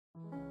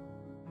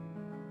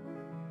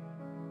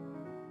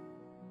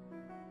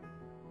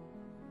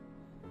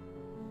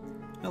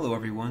Hello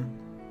everyone,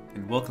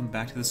 and welcome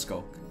back to the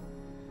Skulk,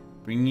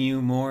 bringing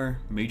you more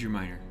Major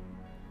Minor.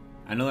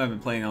 I know that I've been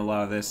playing a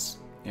lot of this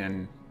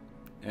in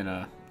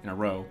a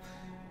row.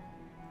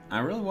 I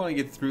really want to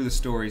get through the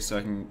story so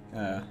I can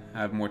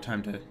have more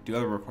time to do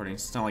other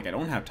recordings. It's not like I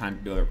don't have time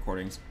to do other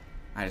recordings,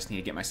 I just need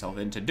to get myself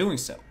into doing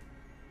so.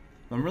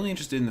 But I'm really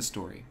interested in the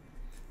story.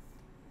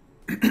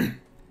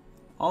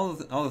 all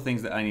the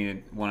things that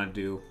I want to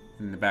do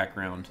in the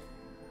background,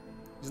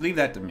 just leave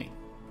that to me.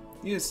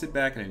 You just sit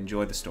back and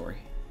enjoy the story.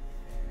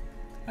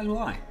 As will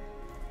I.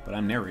 But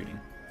I'm narrating.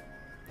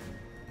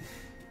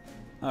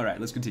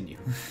 Alright, let's continue.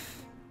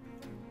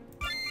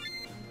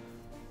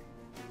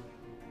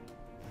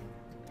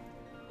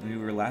 We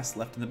were last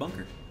left in the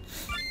bunker.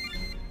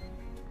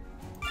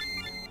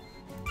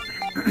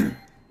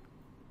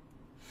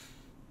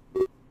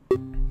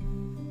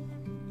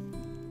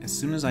 As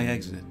soon as I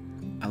exit,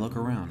 I look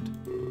around.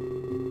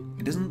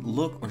 It doesn't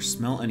look or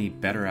smell any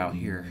better out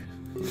here.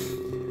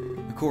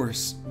 Of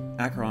course,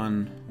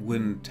 Akron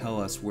wouldn't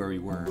tell us where we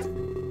were.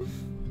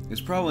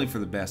 It's probably for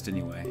the best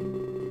anyway.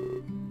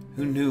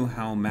 Who knew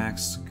how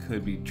Max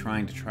could be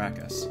trying to track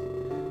us?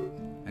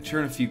 I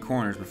turned a few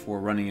corners before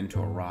running into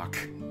a rock.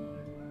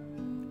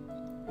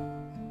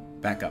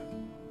 Back up.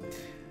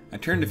 I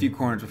turned a few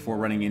corners before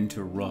running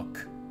into a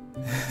rook.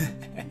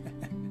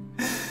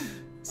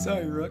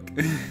 Sorry, Rook.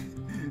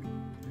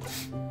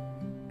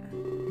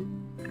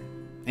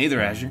 Hey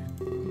there, Azure.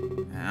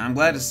 I'm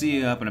glad to see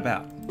you up and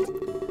about.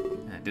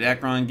 Did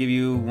Akron give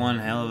you one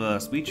hell of a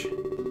speech?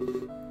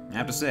 I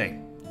have to say,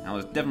 I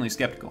was definitely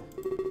skeptical.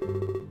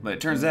 But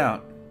it turns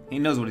out, he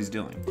knows what he's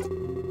doing.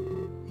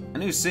 I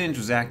knew Singe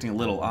was acting a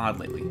little odd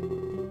lately,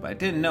 but I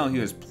didn't know he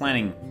was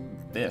planning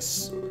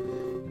this.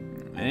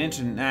 An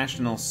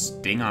international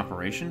sting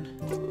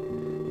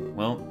operation?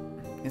 Well,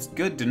 it's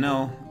good to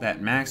know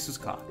that Max was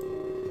caught,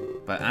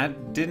 but I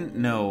didn't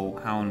know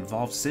how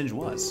involved Singe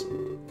was.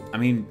 I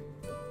mean,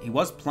 he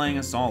was playing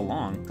us all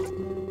along.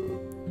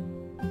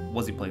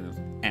 Was he playing us?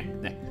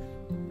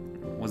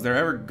 Was there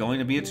ever going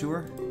to be a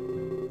tour?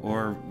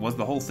 Or was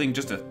the whole thing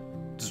just a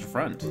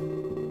front?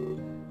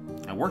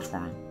 I worked for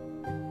him.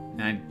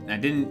 And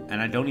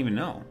I don't even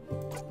know.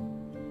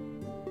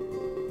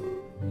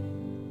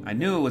 I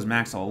knew it was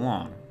Max all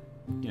along,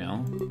 you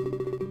know,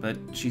 but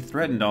she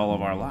threatened all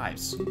of our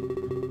lives.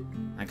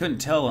 I couldn't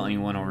tell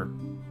anyone or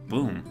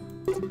boom.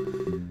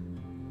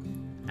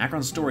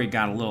 Akron's story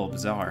got a little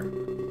bizarre.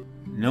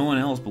 No one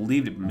else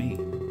believed it but me.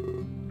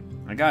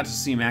 I got to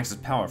see Max's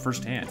power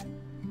firsthand.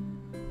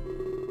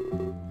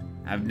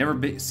 I've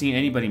never seen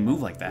anybody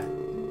move like that.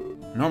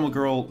 A normal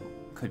girl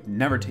could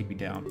never take me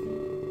down.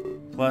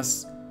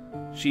 Plus,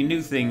 she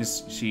knew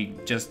things she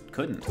just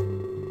couldn't.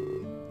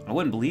 I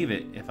wouldn't believe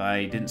it if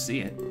I didn't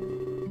see it.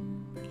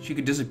 She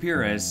could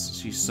disappear as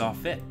she saw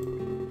fit.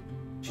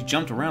 She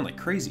jumped around like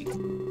crazy.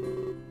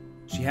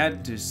 She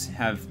had to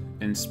have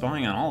been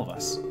spying on all of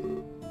us.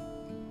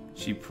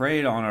 She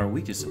preyed on our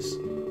weaknesses.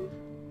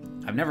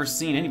 I've never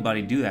seen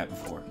anybody do that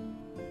before.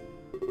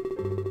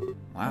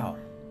 Wow.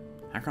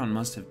 Akron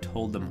must have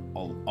told them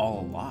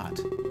all a lot.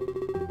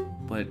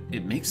 But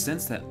it makes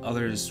sense that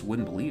others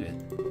wouldn't believe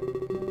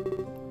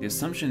it. The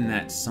assumption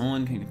that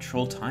someone can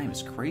control time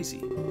is crazy.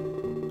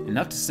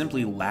 Enough to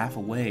simply laugh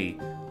away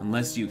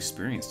unless you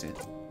experienced it.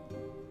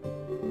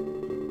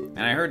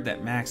 And I heard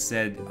that Max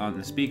said on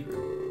the speaker.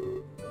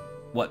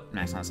 What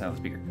Max on the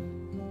speaker?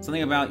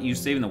 Something about you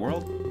saving the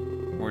world?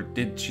 Or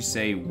did she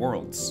say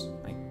worlds?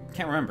 I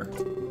can't remember.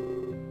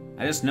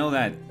 I just know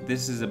that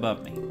this is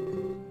above me.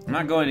 I'm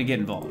not going to get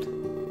involved.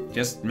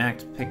 Just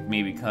Max picked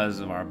me because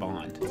of our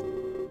bond.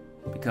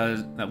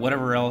 Because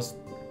whatever else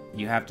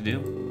you have to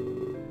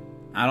do,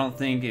 I don't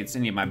think it's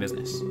any of my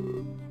business.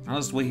 I'll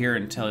just wait here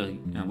until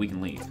we can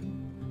leave.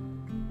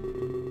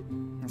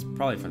 That's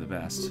probably for the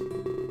best.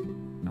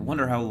 I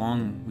wonder how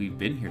long we've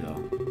been here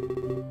though.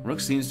 Rook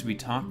seems to be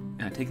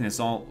taking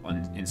this all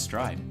in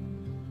stride.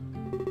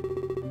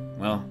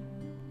 Well,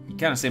 you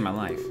kind of saved my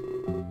life.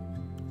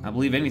 I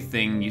believe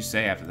anything you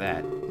say after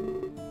that.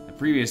 The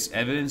previous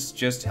evidence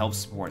just helps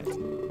support it.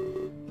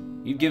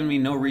 You've given me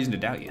no reason to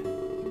doubt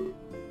you.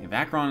 If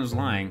Akron is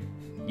lying,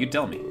 you'd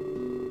tell me.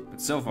 But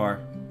so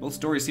far, both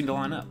stories seem to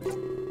line up.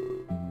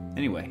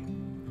 Anyway,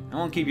 I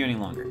won't keep you any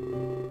longer.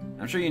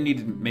 I'm sure you need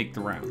to make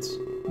the rounds.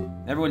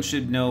 Everyone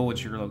should know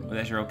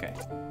that you're okay.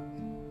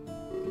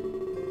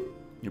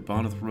 Your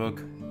bond with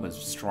Rook was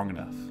strong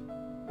enough.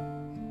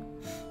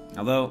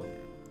 Although,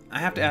 I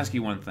have to ask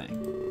you one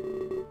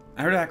thing.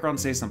 I heard Akron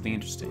say something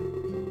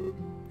interesting.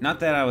 Not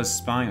that I was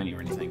spying on you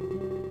or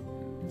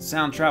anything.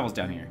 Sound travels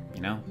down here,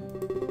 you know?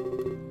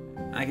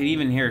 I could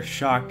even hear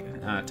Shock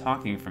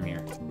talking from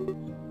here.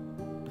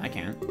 I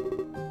can't.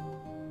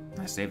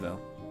 I save though.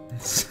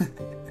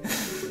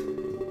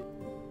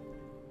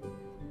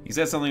 He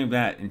said something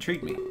that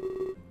intrigued me.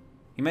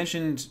 He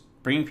mentioned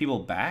bringing people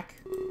back?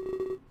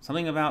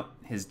 Something about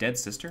his dead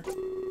sister?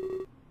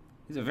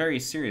 He's a very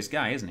serious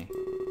guy, isn't he?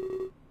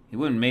 He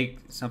wouldn't make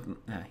something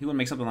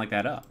like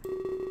that up.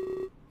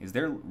 Is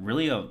there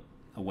really a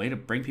way to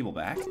bring people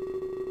back?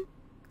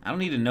 I don't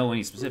need to know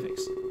any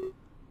specifics.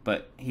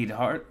 but he'd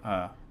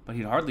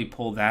hardly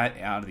pull that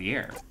out of the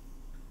air.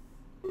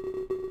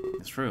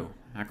 It's true.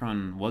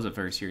 Akron was a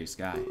very serious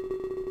guy.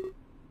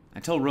 I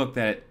told Rook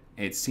that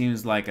it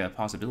seems like a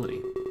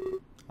possibility.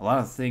 A lot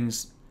of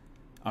things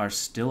are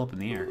still up in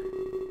the air,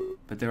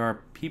 but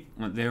there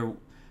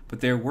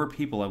were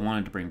people I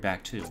wanted to bring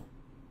back too.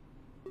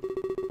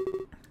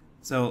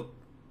 So,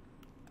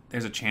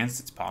 there's a chance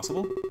it's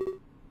possible?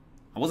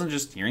 I wasn't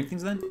just hearing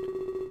things then?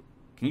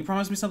 Can you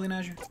promise me something,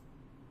 Azure?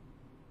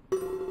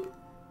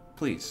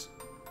 Please,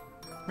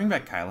 bring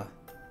back Kyla.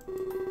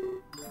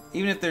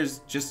 Even if there's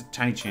just a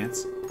tiny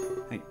chance.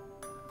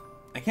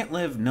 I can't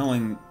live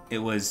knowing it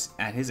was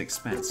at his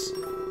expense.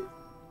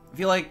 I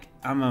feel like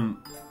I'm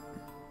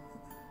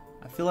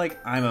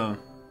a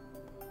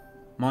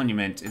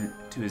monument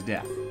to his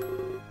death.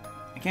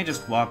 I can't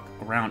just walk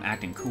around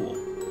acting cool.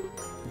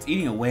 It's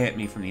eating away at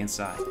me from the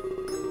inside.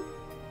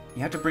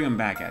 You have to bring him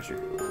back,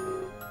 Azure.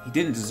 He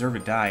didn't deserve to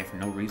die for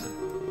no reason.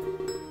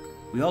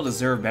 We all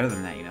deserve better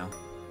than that, you know?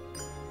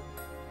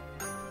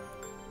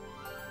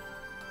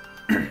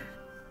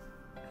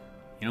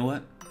 You know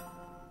what?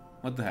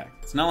 What the heck?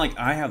 It's not like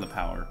I have the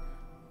power.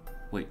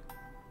 Wait,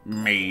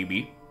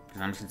 maybe.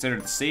 Because I'm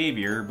considered the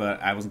savior,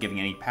 but I wasn't giving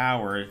any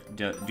power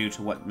due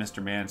to what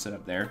Mr. Man said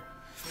up there.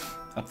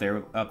 Up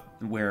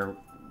where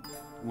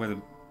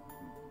the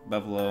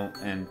buffalo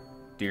and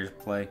deer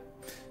play.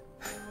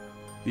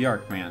 The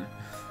Ark-Man.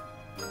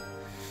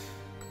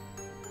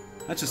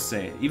 Let's just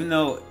say it. Even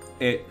though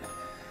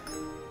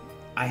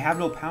I have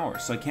no power,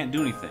 so I can't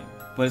do anything.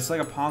 But it's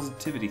like a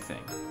positivity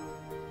thing.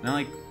 Not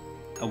like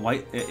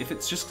if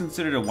it's just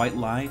considered a white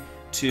lie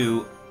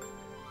to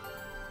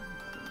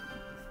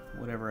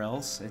whatever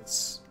else,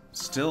 it's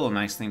still a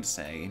nice thing to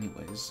say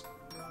anyways.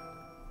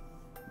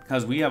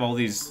 Because we have all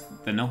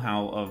the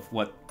know-how of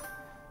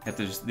that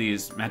there's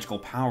these magical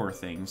power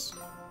things.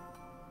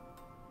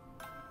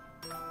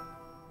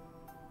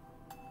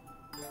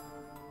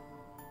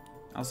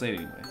 I'll say it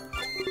anyway.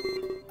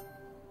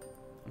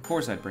 Of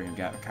course I'd bring him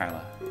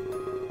Kyla.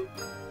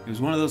 It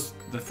was one of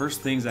the first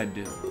things I'd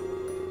do.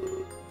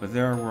 But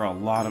there were a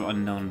lot of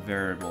unknown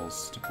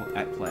variables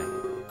at play.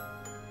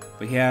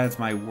 But he has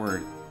my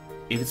word.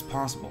 If it's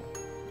possible,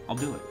 I'll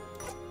do it.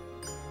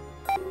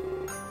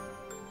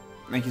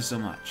 Thank you so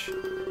much.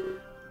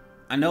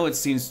 I know it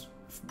seems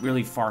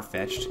really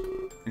far-fetched.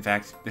 In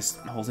fact, this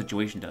whole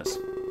situation does.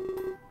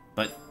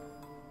 But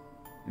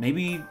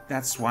maybe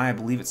that's why I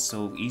believe it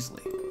so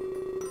easily.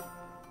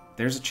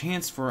 There's a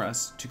chance for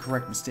us to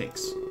correct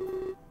mistakes.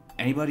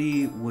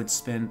 Anybody would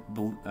suspend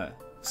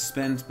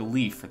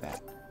belief for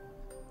that.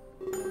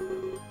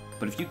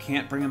 But if you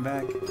can't bring him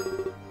back,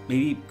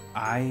 maybe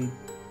I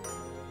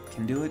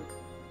can do it,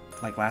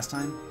 like last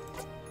time?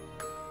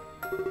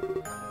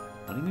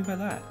 What do you mean by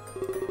that?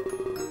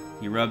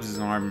 He rubs his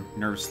arm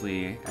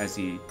nervously as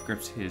he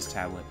grips his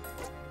tablet.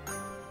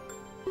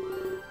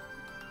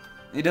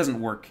 It doesn't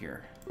work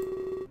here.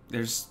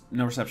 There's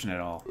no reception at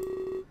all.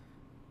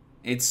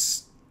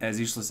 It's as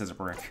useless as a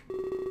brick.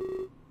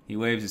 He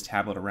waves his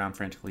tablet around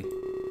frantically.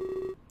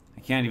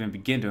 I can't even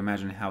begin to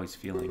imagine how he's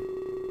feeling.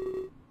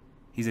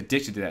 He's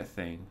addicted to that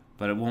thing,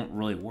 but it won't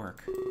really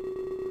work.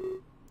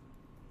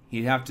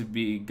 He'd have to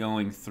be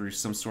going through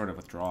some sort of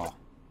withdrawal.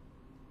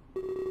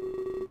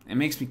 It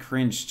makes me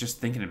cringe just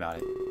thinking about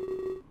it.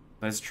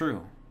 But it's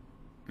true.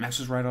 Max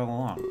was right all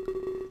along.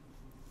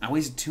 I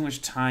wasted too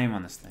much time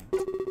on this thing.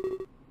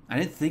 I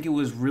didn't think it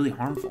was really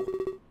harmful.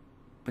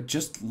 But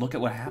just look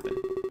at what happened.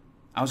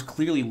 I was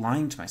clearly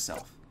lying to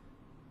myself.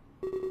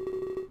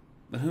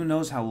 But who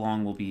knows how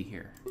long we'll be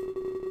here.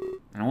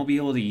 And I won't be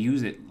able to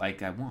use it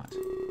like I want.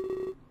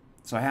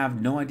 So I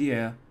have no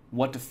idea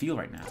what to feel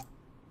right now.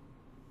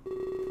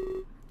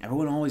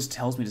 Everyone always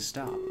tells me to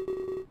stop.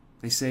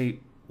 They say,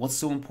 what's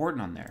so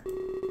important on there?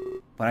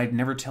 But I'd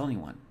never tell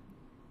anyone.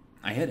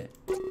 I hid it.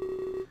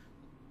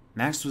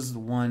 Max was the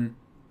one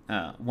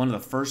of the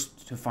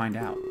first to find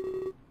out.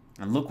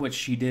 And look what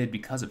she did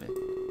because of it.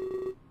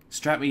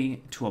 Strapped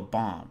me to a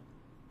bomb.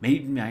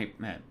 Made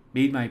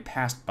my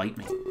past bite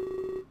me.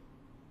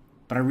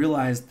 But I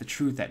realized the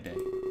truth that day.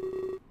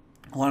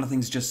 A lot of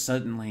things just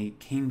suddenly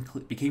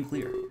became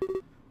clear.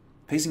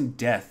 Facing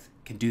death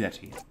can do that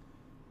to you.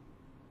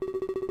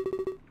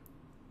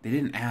 They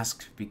didn't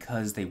ask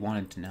because they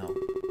wanted to know.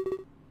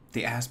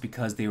 They asked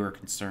because they were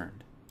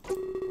concerned.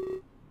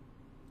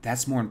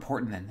 That's more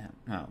important than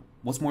them.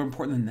 What's more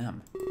important than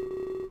them?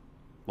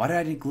 Why did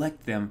I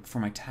neglect them for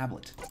my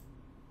tablet?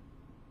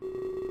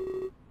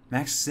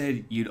 Max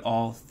said you'd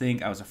all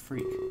think I was a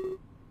freak.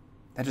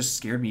 That just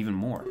scared me even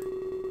more.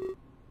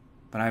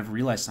 But I've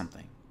realized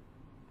something.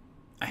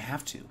 I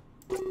have to.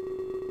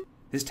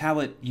 This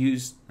tablet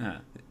use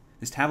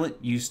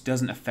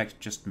doesn't affect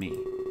just me.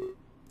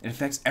 It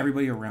affects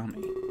everybody around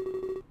me.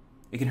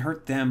 It can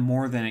hurt them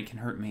more than it can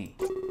hurt me.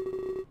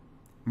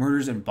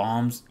 Murders and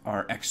bombs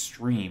are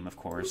extreme, of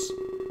course,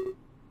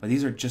 but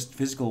these are just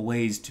physical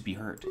ways to be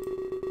hurt.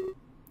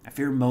 I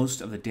fear most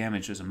of the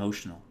damage is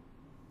emotional.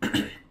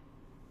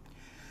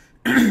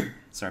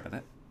 Sorry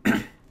about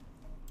that.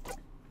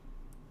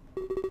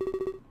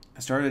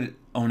 started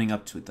owning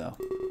up to it, though.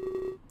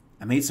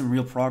 I made some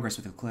real progress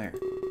with Claire.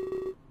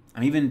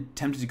 I'm even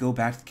tempted to go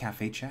back to the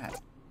cafe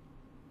chat.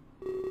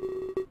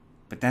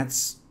 But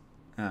that's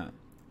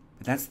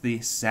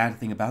the sad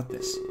thing about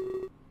this.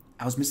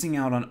 I was missing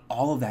out on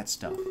all of that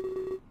stuff.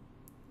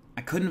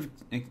 I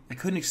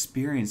couldn't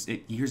experience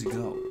it years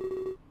ago.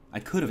 I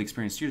could have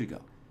experienced years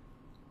ago.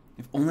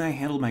 If only I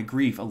handled my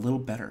grief a little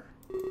better.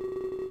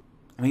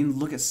 I mean,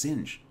 look at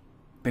Singe.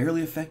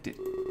 Barely affected.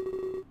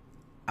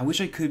 I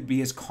wish I could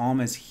be as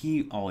calm as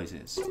he always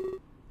is.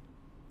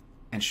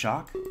 And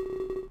Shock?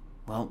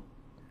 Well,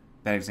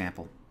 bad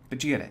example,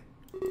 but you get it.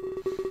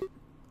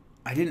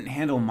 I didn't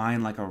handle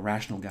mine like a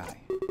rational guy.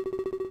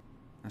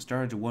 I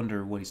started to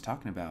wonder what he's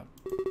talking about.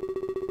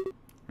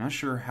 I'm not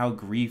sure how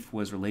grief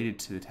was related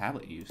to the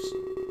tablet use.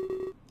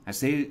 I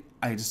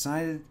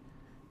decided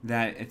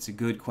that it's a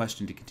good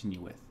question to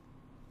continue with.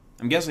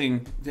 I'm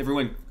guessing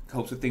everyone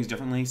copes with things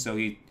differently, so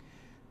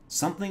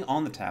something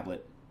on the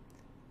tablet,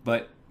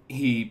 but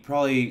he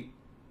probably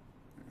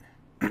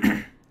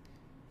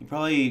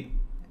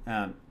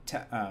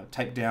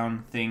typed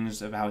down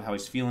things about how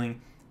he's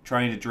feeling,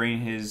 trying to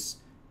drown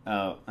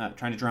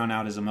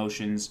out his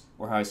emotions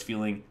or how he's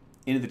feeling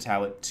into the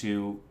tablet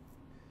to,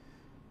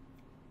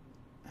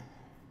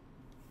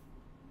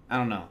 I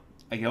don't know.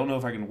 I don't know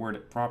if I can word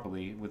it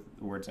properly with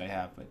the words I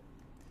have, but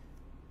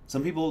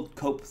some people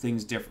cope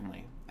things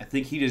differently. I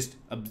think he just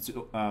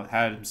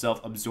had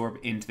himself absorb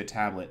into the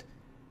tablet,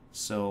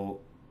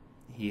 so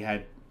he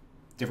had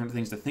different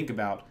things to think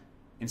about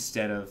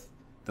instead of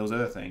those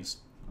other things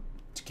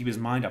to keep his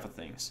mind off of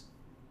things.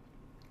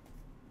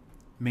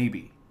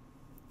 Maybe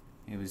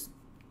it was.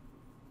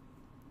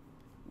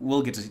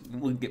 We'll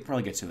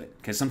probably get to it,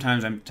 because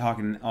sometimes I'm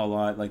talking a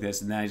lot like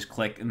this, and then I just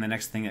click, and the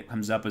next thing that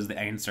comes up is the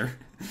answer.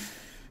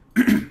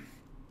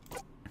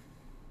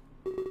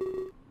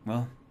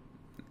 Well,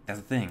 that's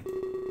the thing.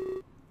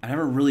 I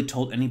never really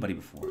told anybody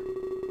before.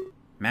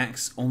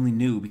 Max only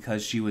knew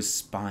because she was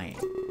spying.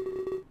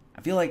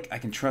 I feel like I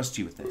can trust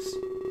you with this.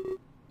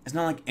 It's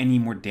not like any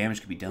more damage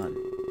could be done.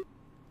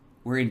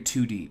 We're in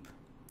too deep,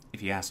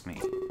 if you ask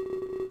me.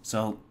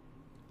 So,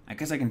 I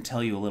guess I can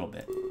tell you a little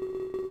bit.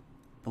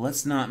 But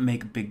let's not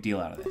make a big deal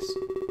out of this.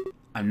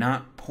 I'm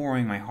not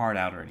pouring my heart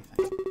out or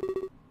anything.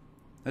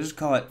 Let's just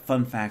call it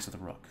fun facts with a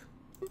Rook.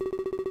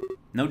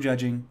 No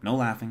judging, no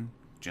laughing,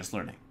 just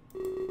learning.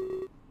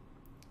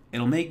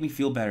 It'll make me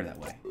feel better that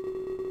way.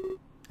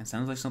 It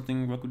sounds like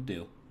something Rook would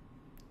do.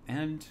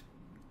 And,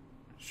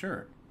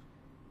 sure.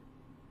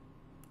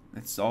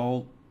 It's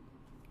all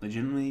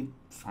legitimately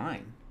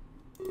fine.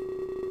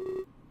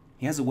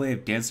 He has a way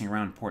of dancing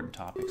around important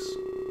topics.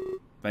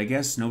 But I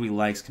guess nobody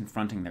likes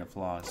confronting their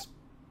flaws.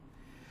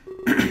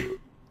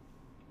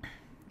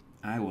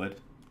 I would.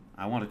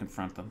 I want to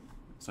confront them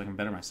so I can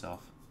better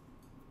myself.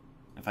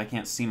 If I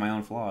can't see my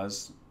own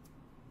flaws,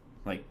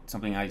 like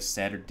something I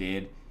said or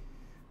did,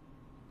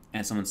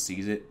 and someone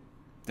sees it,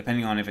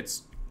 depending on if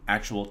it's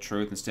actual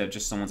truth instead of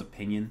just someone's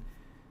opinion,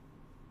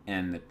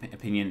 and the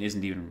opinion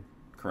isn't even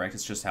correct,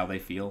 it's just how they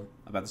feel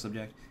about the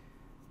subject.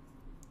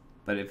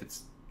 But if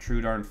it's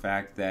true darn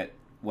fact that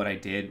what I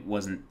did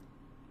wasn't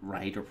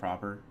right or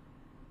proper,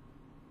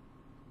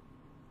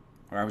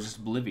 or I was just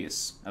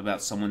oblivious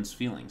about someone's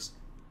feelings,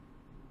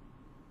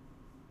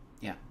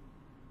 yeah.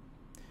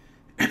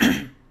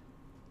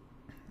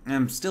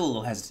 I'm still a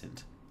little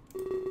hesitant,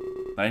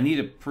 but I need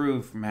to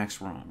prove Max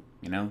wrong,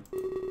 you know?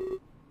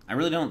 I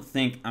really don't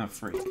think I'm a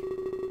freak,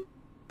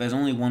 but there's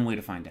only one way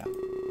to find out.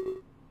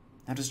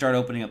 I have to start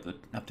opening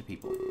up to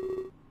people.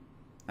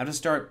 I have to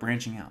start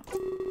branching out.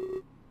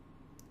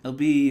 It'll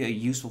be a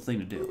useful thing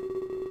to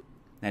do.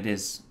 That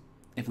is,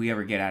 if we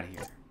ever get out of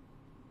here.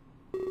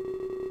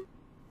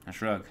 I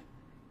shrug.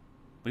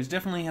 But he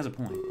definitely has a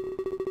point.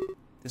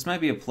 This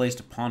might be a place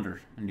to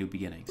ponder new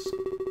beginnings.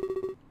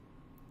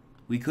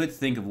 We could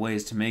think of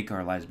ways to make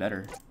our lives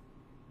better.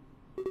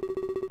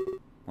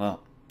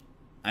 Well,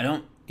 I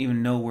don't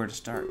even know where to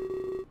start.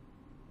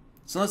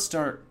 So let's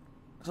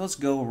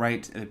go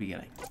right at the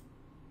beginning.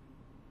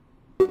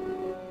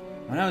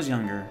 When I was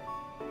younger,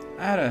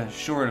 I had a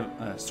sort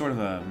of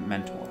a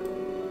mentor.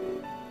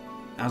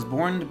 I was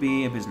born to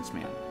be a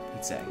businessman,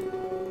 he'd say.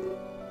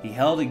 I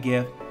held a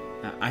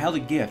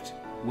gift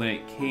when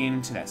it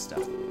came to that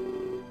stuff.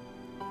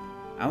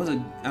 I was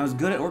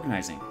good at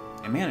organizing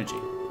and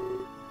managing,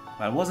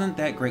 but I wasn't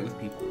that great with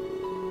people.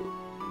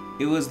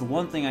 It was the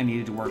one thing I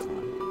needed to work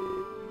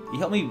on. He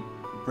helped me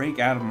break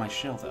out of my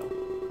shell, though.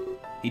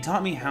 He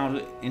taught me how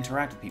to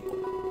interact with people.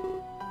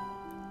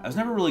 I was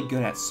never really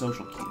good at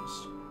social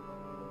cues.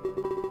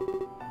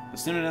 But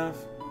soon enough,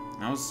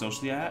 I was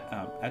socially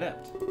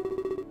adept.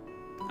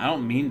 I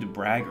don't mean to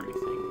brag or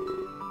anything,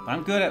 but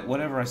I'm good at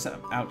whatever I set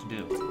out to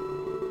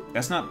do.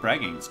 That's not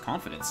bragging, it's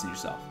confidence in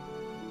yourself.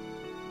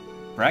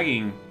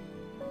 Bragging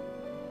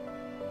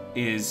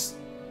is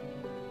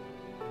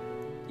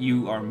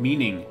you are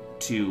meaning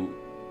to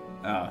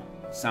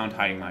sound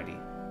high and mighty.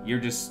 You're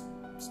just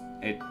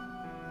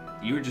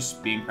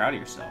being proud of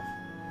yourself.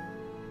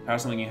 Proud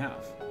of something you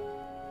have.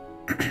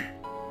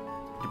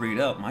 To bring it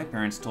up, my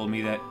parents told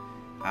me that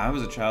I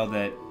was a child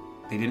that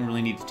they didn't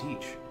really need to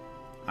teach.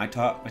 I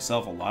taught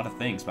myself a lot of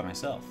things by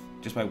myself,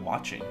 just by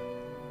watching.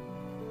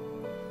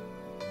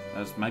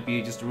 That might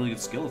be just a really good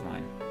skill of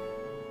mine.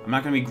 I'm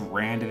not going to be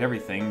grand at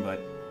everything,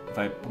 but if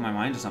I put my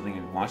mind to something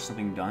and watch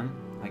something done,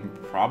 I can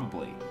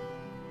probably,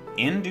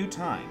 in due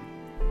time,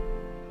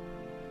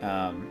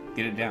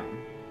 get it down.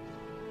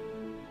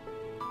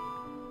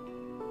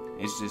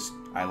 It's just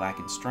I lack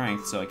in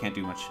strength, so I can't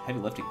do much heavy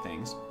lifting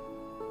things.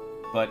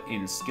 But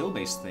in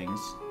skill-based things,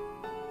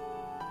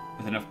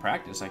 with enough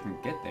practice, I can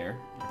get there.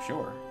 I'm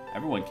sure.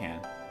 Everyone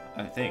can,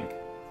 I think.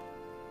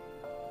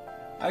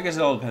 I guess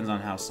it all depends on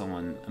how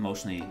someone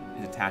emotionally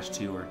is attached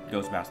to or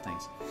goes about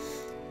things.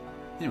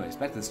 Anyways,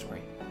 back to the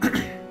story.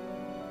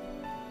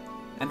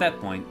 At that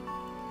point,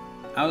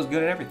 I was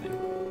good at everything.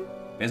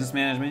 Business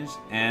management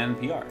and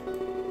PR.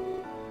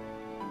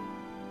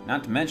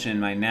 Not to mention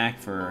my knack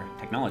for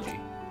technology.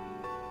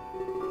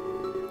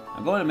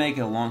 I'm going to make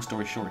a long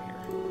story short here.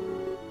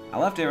 I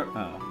left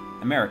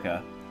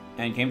America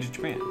and came to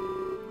Japan.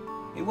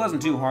 It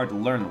wasn't too hard to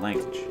learn the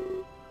language.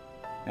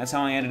 That's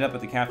how I ended up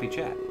at the cafe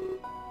chat.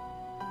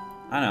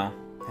 I know,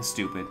 that's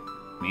stupid.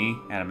 Me,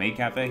 at a maid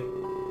cafe?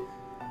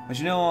 But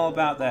you know all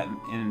about that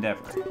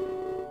endeavor.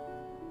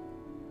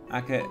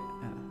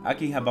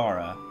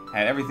 Akihabara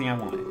had everything I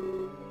wanted.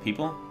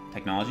 People,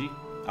 technology,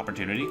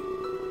 opportunity.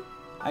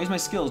 I used my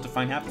skills to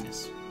find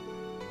happiness.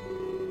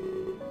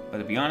 But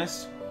to be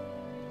honest,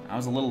 I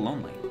was a little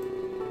lonely.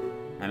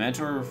 My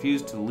mentor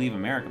refused to leave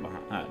America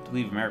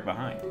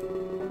behind.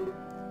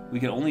 We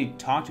could only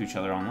talk to each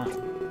other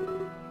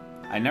online.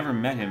 I never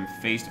met him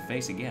face to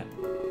face again.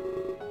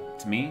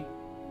 To me,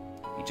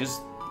 he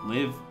just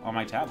lived on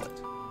my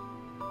tablet.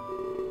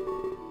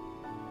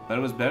 But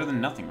it was better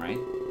than nothing, right?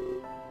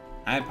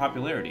 I had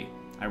popularity.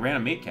 I ran a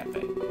maid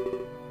cafe.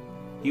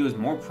 He was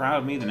more proud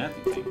of me than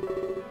anything.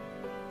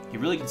 He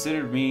really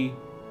considered me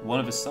one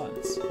of his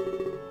sons.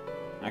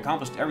 I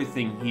accomplished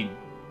everything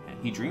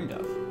he dreamed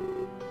of.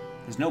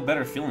 There's no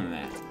better feeling than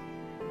that.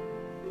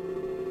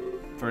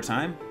 For a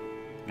time,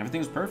 everything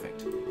was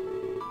perfect.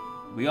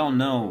 We all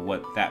know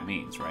what that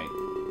means, right?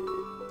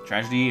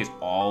 Tragedy is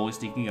always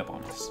sneaking up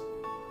on us.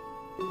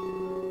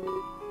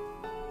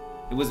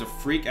 It was a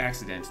freak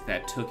accident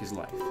that took his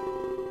life.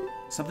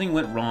 Something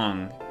went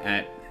wrong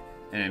at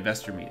an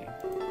investor meeting.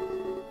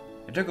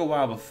 It took a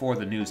while before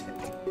the news hit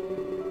me.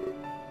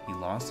 He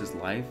lost his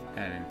life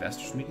at an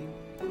investors meeting?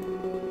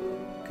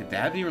 Could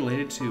that be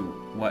related to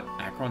what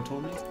Akron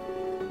told me?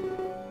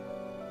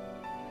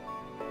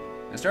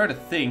 I started to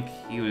think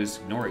he was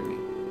ignoring me.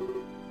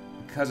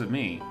 Because of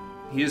me,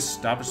 he just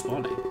stopped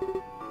responding.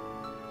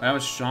 But I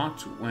was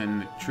shocked when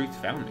the truth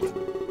found me.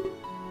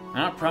 I'm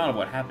not proud of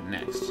what happened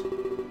next.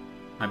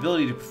 My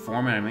ability to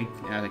perform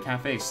at a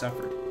cafe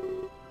suffered.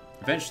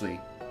 Eventually,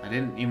 I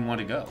didn't even want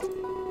to go.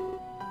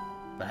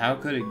 But how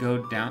could it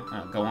go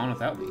on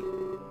without me?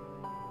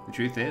 The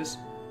truth is,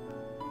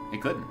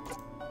 it couldn't.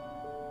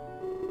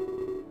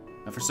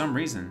 But for some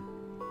reason,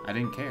 I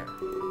didn't care.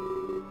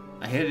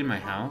 I hid in my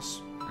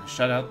house and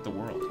shut out the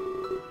world.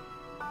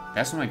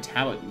 That's when my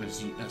tablet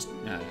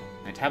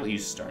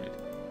use started.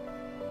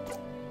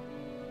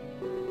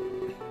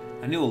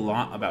 I knew a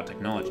lot about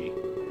technology.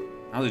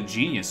 I was a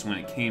genius when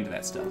it came to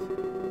that stuff.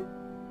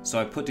 So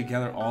I put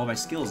together all of my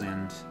skills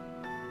and...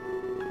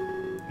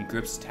 He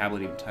grips his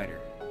tablet even tighter,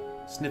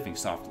 sniffing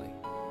softly.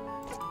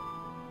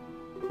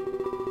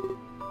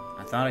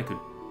 I thought I could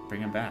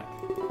bring him back.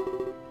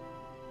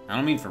 I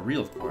don't mean for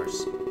real, of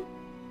course,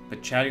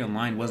 but chatting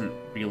online wasn't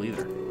real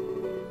either.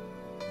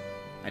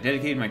 I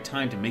dedicated my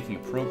time to making a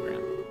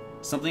program.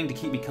 Something to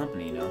keep me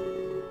company, you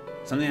know?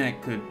 Something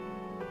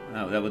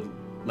that would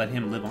let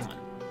him live on.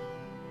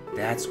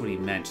 That's what he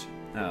meant.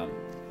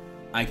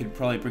 I could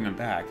probably bring him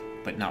back,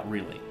 but not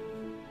really.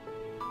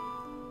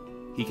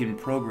 He can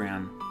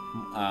program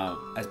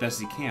as best as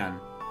he can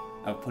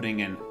of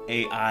putting an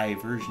AI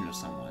version of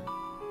someone.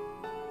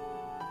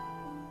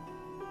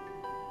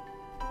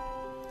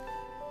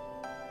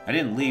 I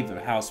didn't leave the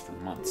house for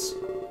months.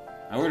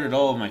 I ordered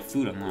all of my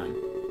food online.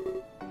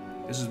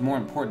 This was more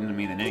important to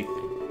me than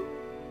anything.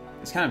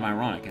 It's kind of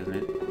ironic, isn't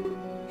it?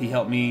 He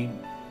helped me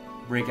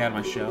break out of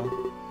my shell,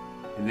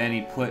 and then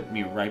he put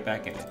me right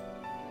back in it.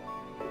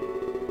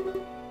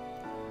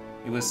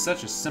 It was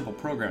such a simple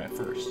program at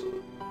first.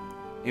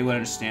 It would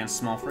understand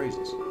small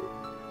phrases,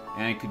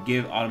 and it could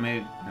give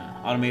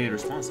automated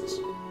responses.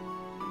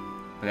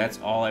 But that's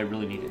all I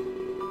really needed.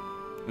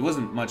 It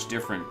wasn't much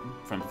different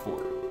from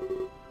before.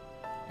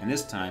 And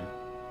this time,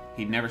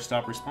 he'd never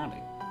stop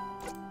responding.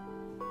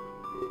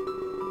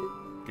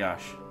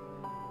 Gosh,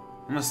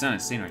 I'm gonna sound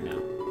insane right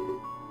now.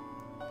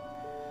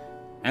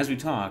 As we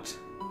talked,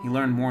 he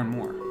learned more and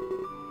more.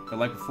 But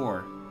like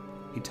before,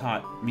 he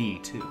taught me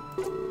too.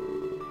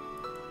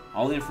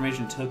 All the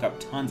information took up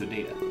tons of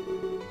data,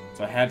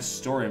 so I had to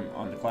store him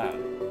on the cloud.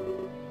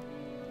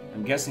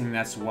 I'm guessing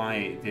that's why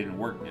it didn't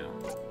work now.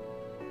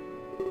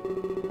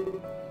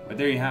 But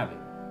there you have it.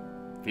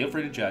 Feel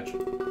free to judge.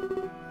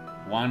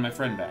 Want my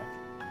friend back.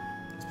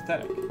 It's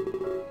pathetic.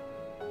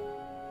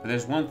 But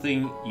there's one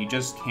thing you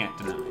just can't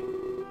deny.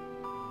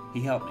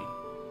 he helped me,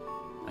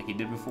 like he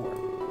did before.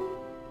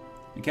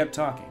 We kept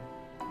talking,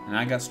 and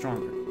I got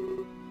stronger.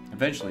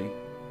 Eventually,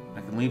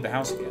 I could leave the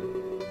house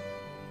again.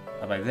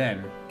 But by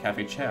then,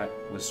 Cafe Chat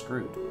was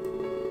screwed.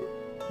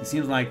 It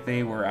seems like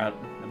they were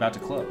about to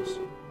close,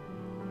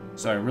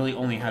 so I really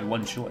only had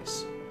one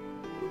choice.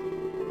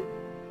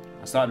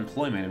 I sought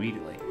employment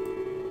immediately.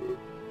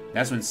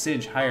 That's when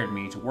Singe hired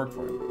me to work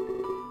for him.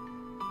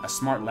 A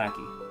smart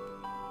lackey.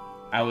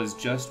 I was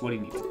just what he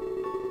needed.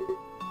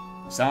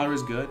 The salary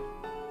was good,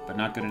 but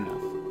not good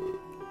enough.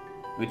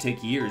 It would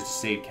take years to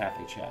save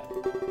Cafe Chat.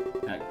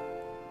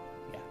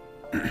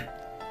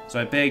 So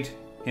I begged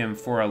him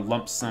for a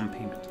lump sum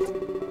payment.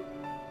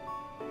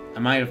 I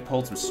might have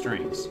pulled some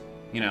strings,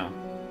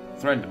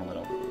 threatened him a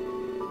little.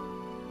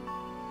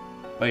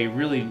 But he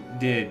really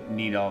did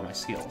need all of my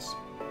skills.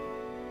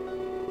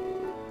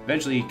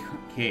 Eventually he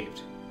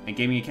caved and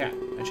gave me a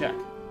check.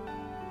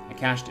 I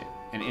cashed it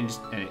and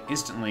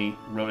instantly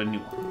wrote a new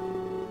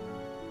one.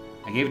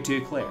 I gave it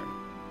to Claire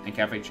and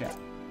Cafe Chat.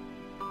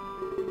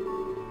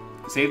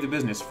 I saved the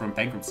business from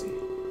bankruptcy.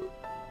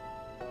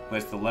 But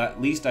it's the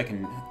least I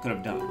could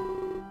have done.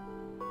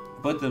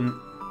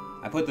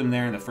 I put them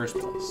there in the first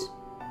place.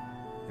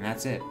 And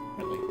that's it,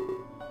 really.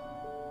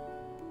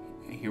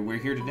 We're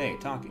here today,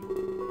 talking.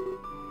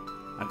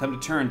 I've come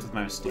to terms with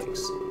my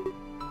mistakes.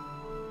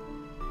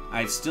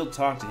 I still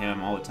talk to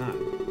him all the time.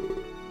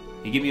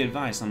 He gave me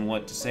advice on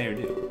what to say or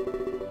do.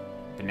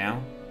 But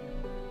now,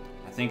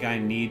 I think I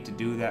need to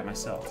do that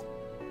myself.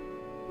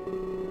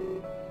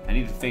 I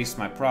need to face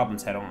my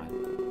problems head on.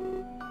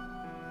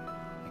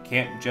 I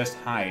can't just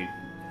hide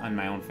on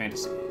my own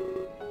fantasy.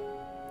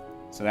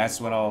 So that's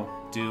what I'll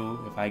do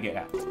if I get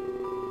out.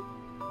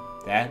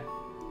 That,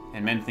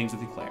 and mend things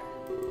with Claire.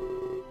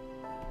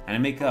 And I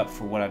make up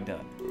for what I've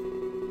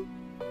done.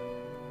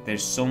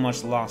 There's so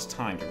much lost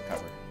time to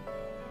recover.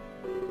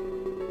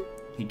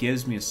 He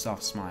gives me a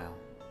soft smile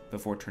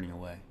before turning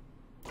away.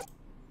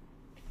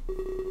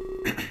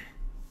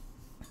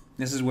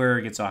 This is where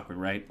it gets awkward,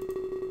 right?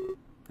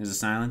 There's a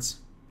silence.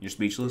 You're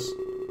speechless.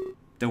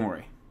 Don't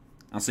worry.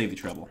 I'll save you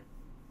trouble.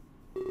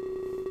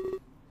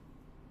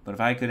 But if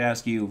I could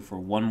ask you for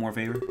one more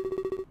favor,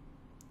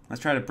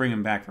 let's try to bring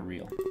him back for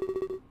real.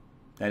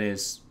 That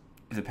is,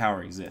 if the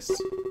power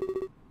exists.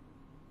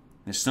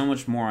 There's so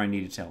much more I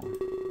need to tell him.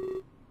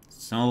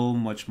 So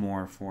much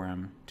more for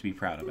him to be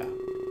proud about.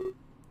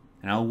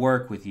 And I'll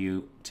work with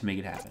you to make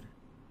it happen.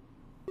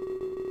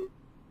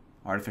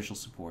 Artificial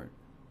support.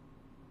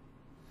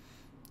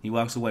 He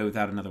walks away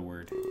without another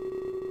word.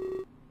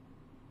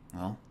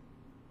 Well,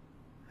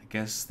 I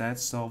guess that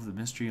solved the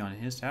mystery on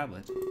his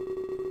tablet.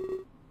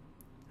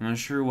 I'm not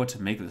sure what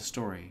to make of the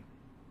story.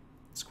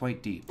 It's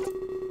quite deep.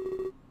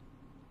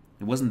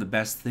 It wasn't the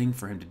best thing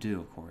for him to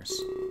do, of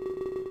course.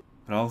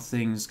 But all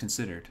things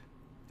considered,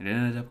 it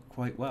ended up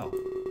quite well.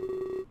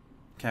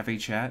 Cafe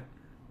Chat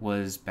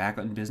was back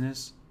in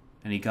business,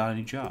 and he got a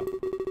new job.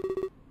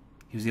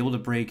 He was able to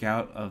break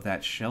out of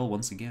that shell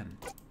once again.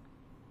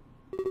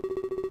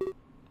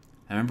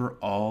 I remember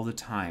all the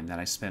time that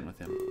I spent with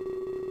him.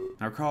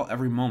 I recall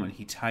every moment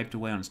he typed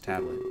away on his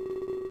tablet.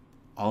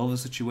 All of the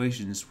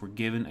situations were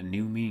given a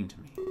new meaning to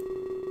me.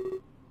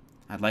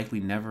 I'd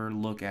likely never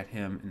look at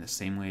him in the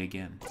same way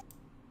again.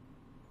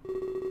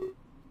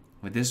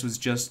 But this was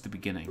just the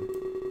beginning.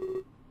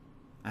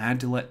 I had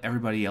to let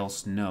everybody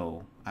else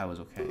know I was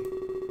okay.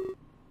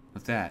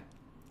 With that,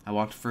 I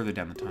walked further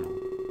down the tunnel.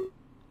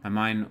 My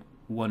mind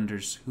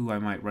wonders who I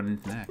might run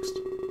into next.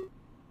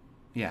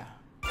 Yeah,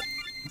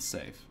 it's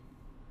safe.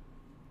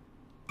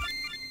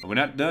 But we're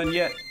not done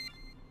yet.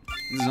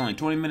 This is only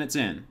 20 minutes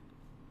in.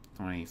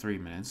 23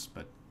 minutes,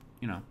 but,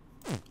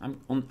 I'm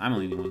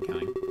only the one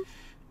counting.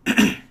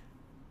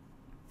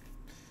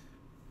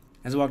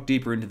 As I walk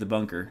deeper into the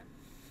bunker,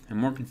 I'm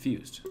more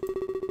confused.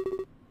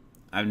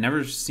 I've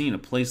never seen a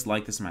place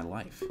like this in my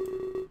life.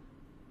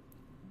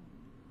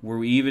 Were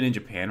we even in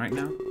Japan right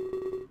now?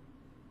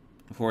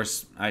 Of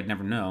course, I'd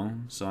never know,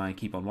 so I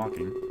keep on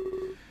walking.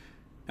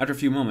 After a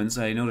few moments,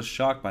 I notice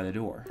Shock by the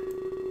door.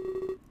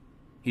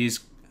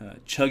 He's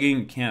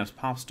chugging a can of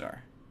Popstar,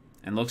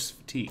 and looks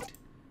fatigued.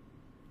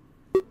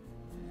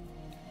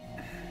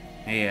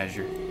 Hey,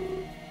 Azure.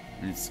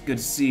 It's good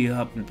to see you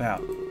up and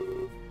about.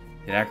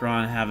 Did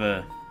Akron have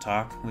a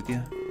talk with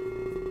you?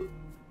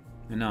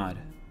 I nod,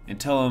 and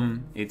tell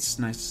him it's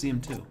nice to see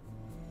him too.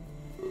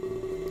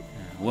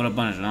 What a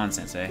bunch of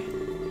nonsense, eh?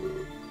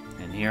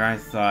 And here I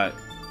thought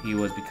he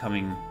was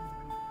becoming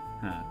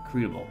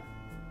credible.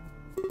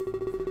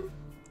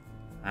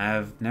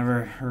 I've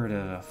never heard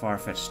of a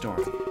far-fetched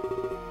story.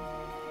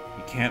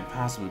 You can't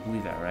possibly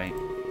believe that, right?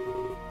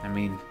 I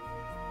mean,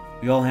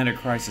 we all handle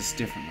crisis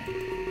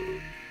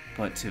differently.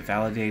 But to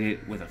validate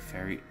it with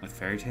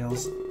fairy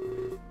tales,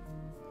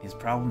 his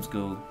problems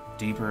go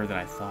deeper than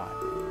I thought.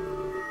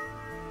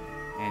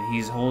 And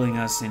he's holding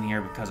us in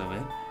here because of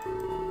it.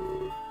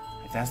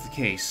 If that's the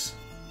case,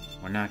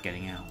 we're not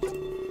getting out.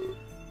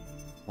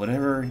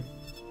 Whatever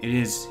it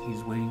is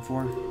he's waiting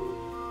for,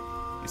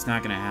 it's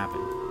not gonna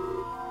happen.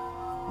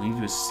 We need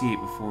to escape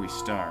before we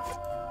starve.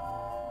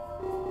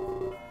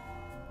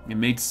 It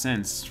made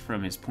sense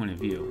from his point of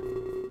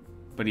view,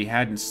 but he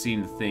hadn't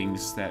seen the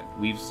things that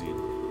we've seen.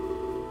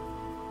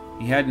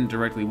 He hadn't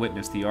directly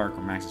witnessed the Ark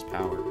or Max's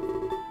power.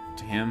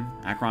 To him,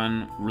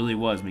 Akron really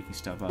was making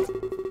stuff up.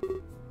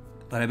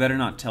 But I better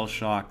not tell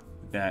Shock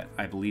that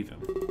I believe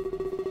him.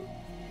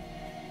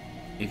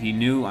 If he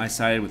knew I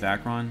sided with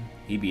Akron,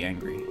 he'd be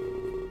angry.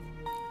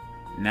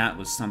 And that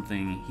was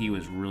something he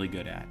was really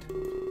good at.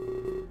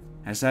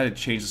 I decided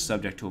to change the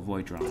subject to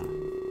avoid drama.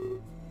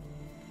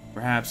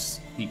 Perhaps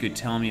he could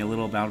tell me a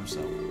little about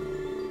himself.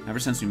 Ever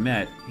since we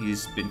met,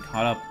 he's been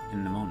caught up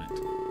in the moment.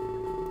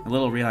 A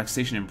little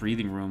relaxation and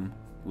breathing room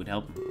would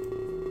help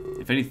him.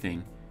 If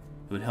anything,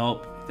 it would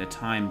help the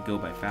time go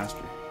by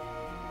faster.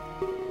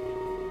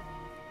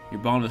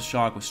 Your bond with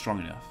Shock was strong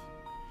enough.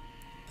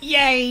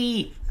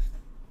 Yay!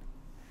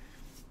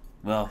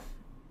 Well,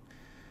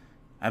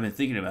 I've been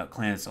thinking about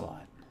Clarence a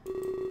lot.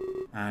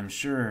 I'm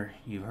sure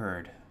you've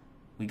heard.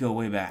 We go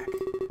way back.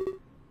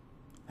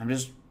 I'm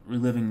just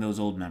reliving those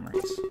old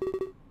memories.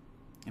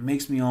 It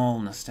makes me all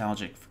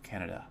nostalgic for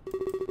Canada.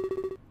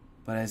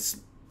 But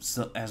as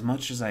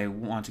much as I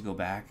want to go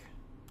back,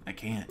 I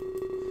can't.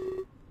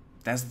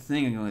 That's the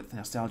thing with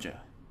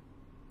nostalgia.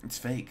 It's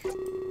fake.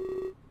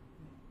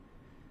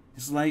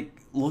 It's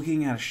like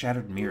looking at a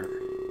shattered mirror.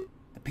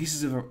 The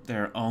pieces of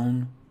their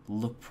own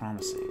look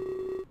promising.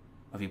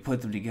 If you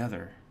put them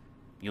together,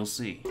 you'll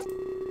see.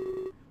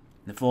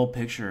 The full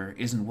picture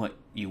isn't what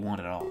you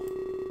want at all.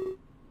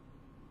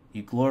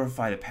 You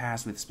glorify the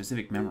past with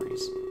specific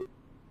memories.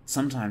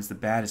 Sometimes the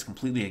bad is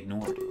completely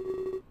ignored.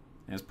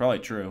 And it's probably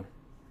true.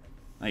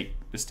 Like,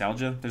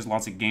 nostalgia, there's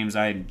lots of games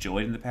I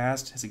enjoyed in the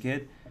past as a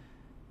kid.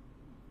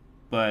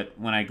 But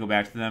when I go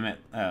back to them,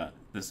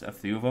 there's a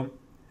few of them,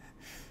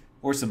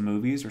 or some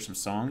movies, or some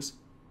songs,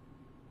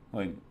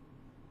 like,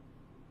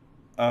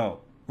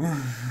 oh.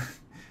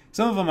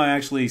 Some of them I'm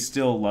actually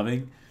still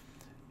loving,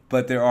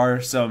 but there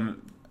are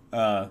some,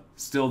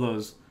 still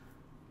those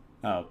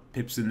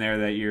pips in there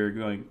that you're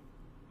going,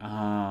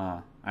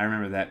 ah, I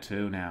remember that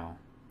too now.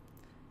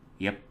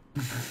 Yep.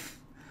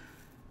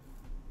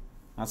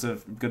 Lots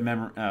of good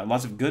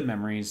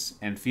memories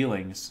and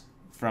feelings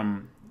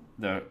from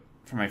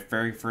my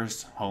very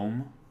first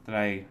home that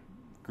I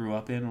grew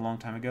up in a long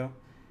time ago.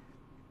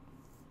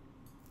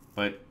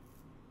 But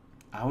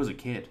I was a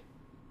kid.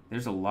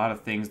 There's a lot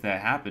of things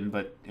that happened,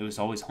 but it was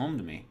always home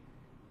to me.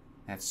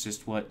 That's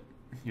just what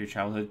your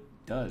childhood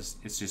does.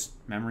 It's just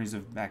memories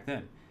of back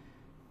then.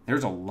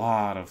 There's a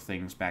lot of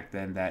things back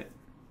then that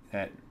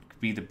could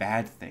be the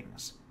bad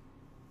things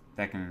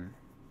that can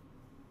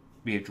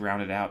be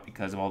drowned out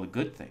because of all the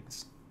good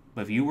things.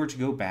 But if you were to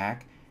go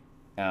back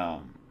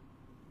and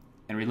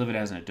relive it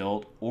as an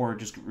adult, or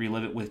just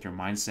relive it with your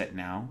mindset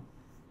now,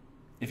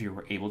 if you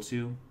were able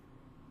to,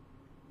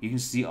 you can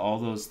see all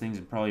those things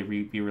and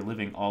probably be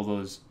reliving all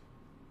those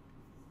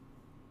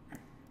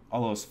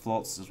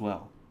faults as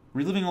well.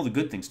 Reliving all the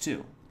good things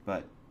too,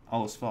 but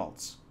all those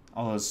faults,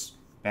 all those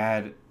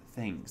bad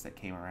things that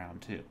came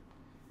around too.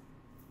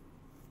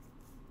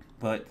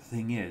 But the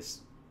thing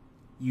is,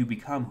 you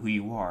become who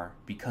you are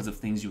because of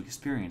things you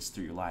experience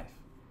through your life.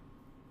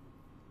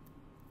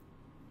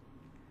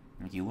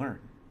 Like, you learn.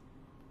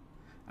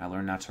 I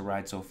learned not to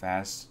ride so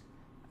fast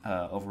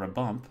over a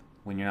bump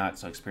when you're not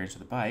so experienced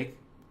with a bike.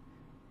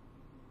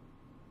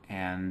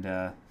 And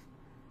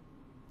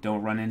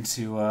don't run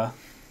into...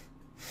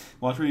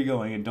 watch where you're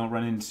going, and don't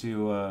run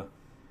into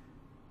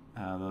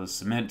those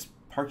cement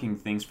parking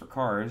things for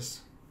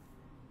cars,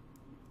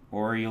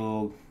 or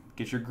you'll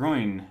get your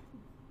groin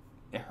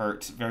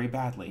hurt very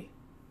badly.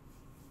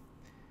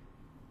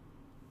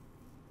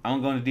 I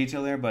won't go into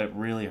detail there, but it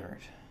really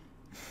hurt.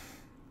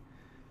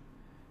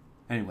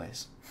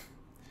 Anyways,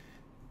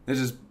 there's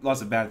just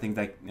lots of bad things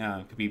that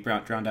could be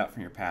drowned out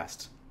from your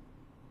past.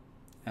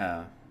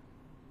 So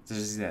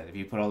just that, if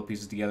you put all the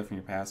pieces together from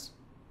your past,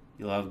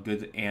 you'll have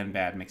good and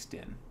bad mixed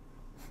in.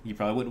 You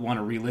probably wouldn't want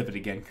to relive it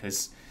again,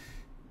 because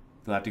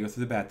you'll have to go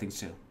through the bad things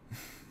too.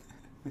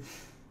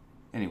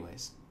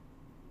 Anyways.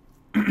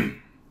 Let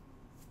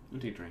me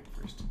take a drink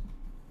first.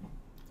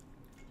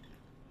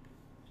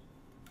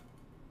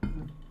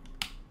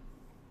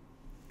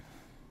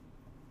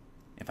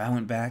 If I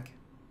went back,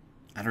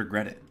 I'd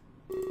regret it.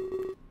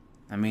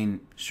 I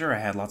mean, sure, I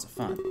had lots of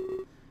fun,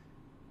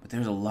 but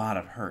there's a lot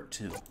of hurt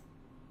too.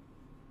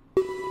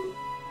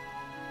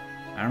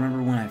 I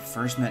remember when I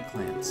first met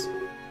Clarence.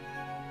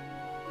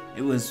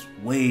 It was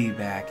way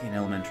back in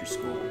elementary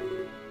school.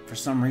 For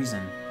some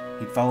reason,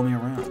 he'd follow me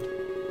around.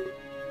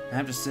 I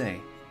have to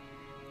say,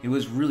 it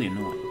was really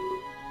annoying.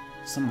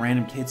 Some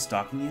random kid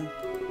stalking you?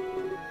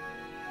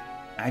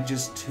 I'd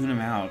just tune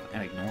him out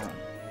and ignore him.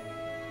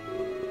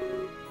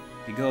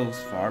 It goes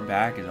far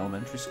back in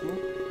elementary school.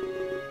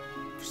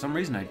 For some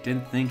reason, I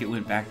didn't think it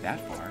went back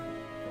that far.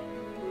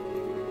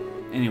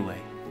 Anyway,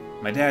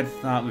 my dad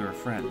thought we were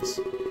friends,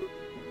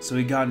 so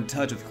he got in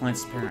touch with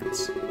Clint's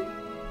parents.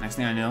 Next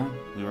thing I know,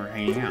 we were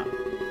hanging out.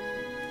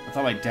 I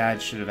thought my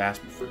dad should have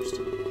asked me first.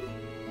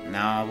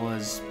 Now I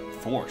was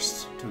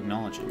forced to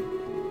acknowledge him.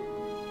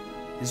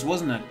 This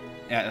wasn't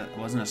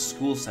a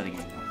school setting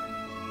anymore.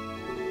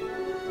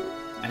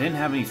 I didn't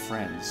have any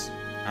friends.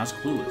 I was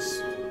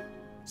clueless.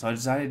 So I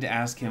decided to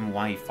ask him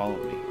why he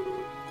followed me.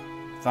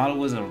 I thought it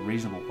was a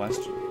reasonable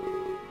question.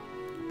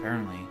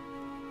 Apparently,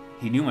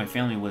 he knew my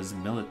family was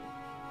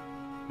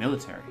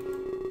military.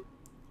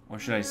 Or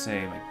should I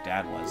say, my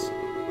dad was.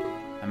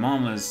 My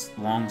mom was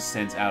long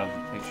since out of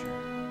the picture.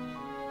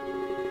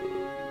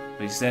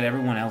 But he said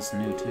everyone else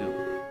knew too.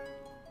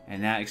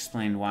 And that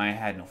explained why I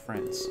had no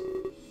friends.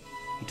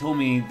 He told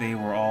me they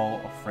were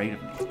all afraid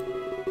of me.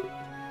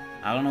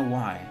 I don't know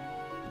why,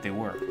 but they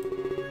were.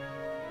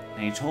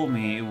 And he told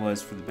me it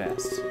was for the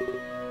best.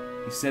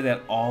 He said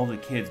that all the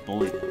kids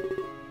bullied him.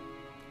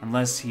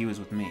 Unless he was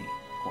with me,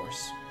 of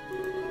course.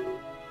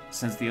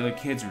 Since the other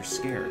kids were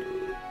scared,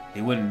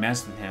 they wouldn't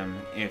mess with him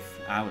if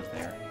I was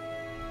there.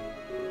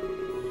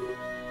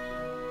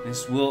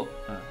 This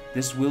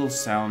will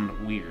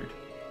sound weird,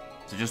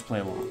 so just play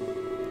along.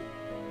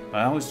 But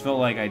I always felt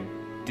like I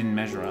didn't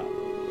measure up.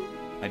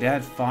 My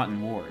dad fought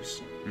in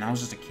wars, and I was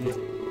just a kid.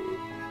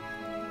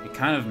 It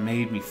kind of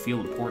made me feel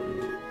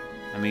important.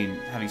 I mean,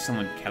 having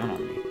someone count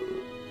on me.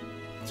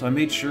 So I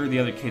made sure the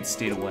other kids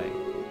stayed away.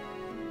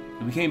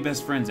 We became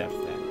best friends after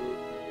that.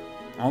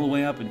 All the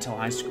way up until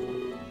high school.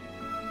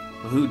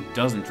 But who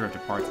doesn't drift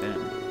apart then?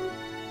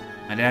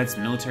 My dad's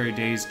military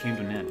days came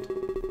to an end.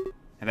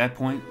 At that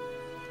point,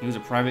 he was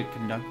a private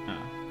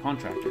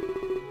contractor.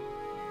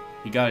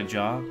 He got a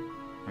job,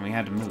 and we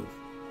had to move.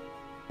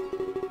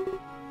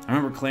 I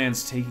remember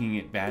clans taking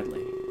it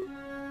badly,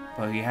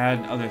 but he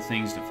had other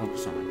things to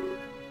focus on.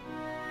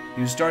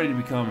 He was starting to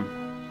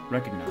become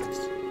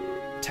recognized.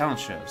 Talent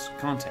shows,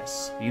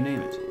 contests, you name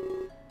it.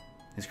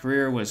 His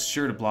career was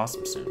sure to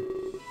blossom soon.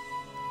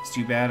 It's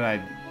too bad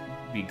I'd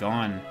be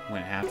gone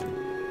when it happened.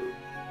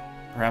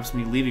 Perhaps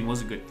me leaving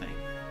was a good thing.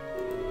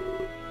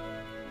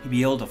 He'd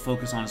be able to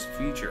focus on his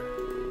future.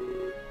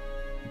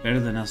 Better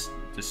than us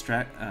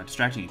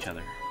distracting each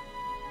other.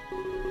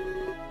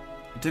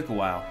 It took a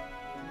while,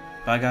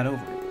 but I got over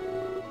it.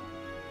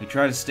 We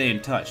tried to stay in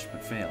touch,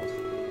 but failed.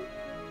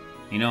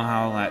 You know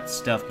how that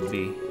stuff can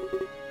be.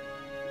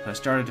 So I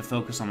started to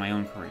focus on my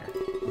own career.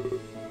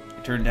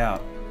 It turned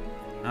out,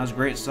 I was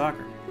great at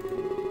soccer.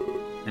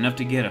 Enough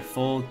to get a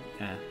full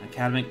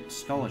academic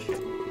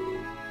scholarship.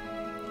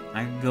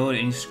 I could go to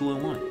any school I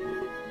wanted.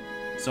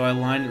 So I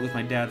aligned it with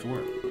my dad's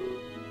work.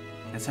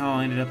 That's how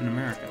I ended up in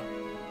America.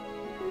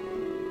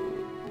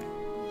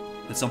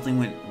 But something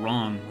went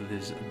wrong with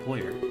his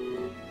employer.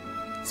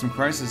 Some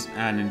crisis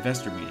at an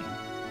investor meeting.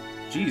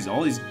 Geez,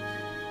 all these...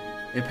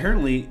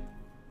 Apparently...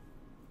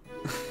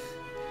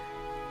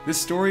 this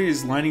story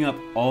is lining up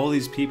all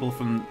these people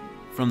from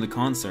the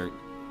concert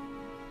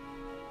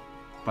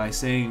by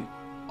saying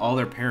all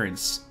their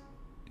parents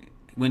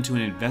went to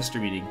an investor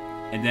meeting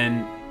and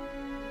then...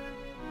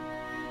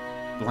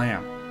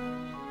 blam.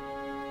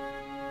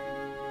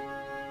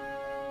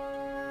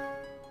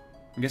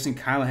 I'm guessing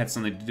Kyla had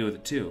something to do with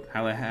it too.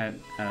 Kyla had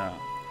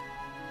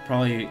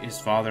probably his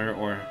father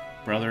or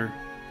brother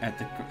at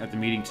the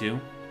meeting too,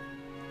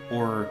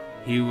 or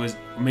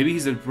maybe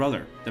he's the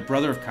brother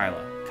of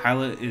Kyla.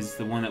 Kyla is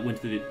the one that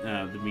went to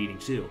the meeting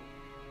too.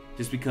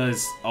 Just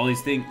because all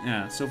these things,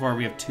 so far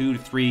we have 2 to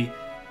 3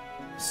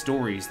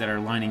 stories that are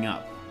lining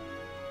up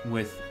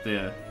with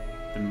the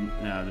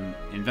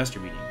investor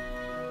meeting.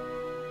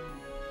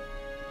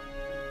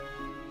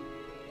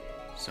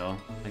 So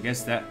I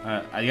guess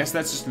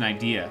that's just an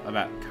idea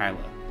about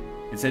Kyla.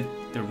 It said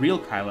the real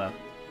Kyla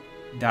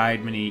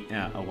died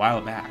a while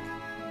back.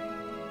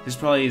 This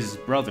probably is his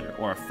brother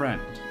or a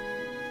friend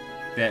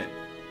that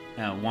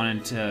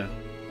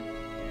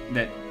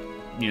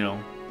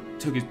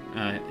took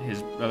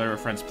his brother or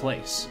friend's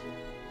place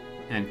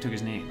and took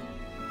his name.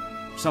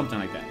 Something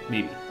like that,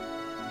 maybe.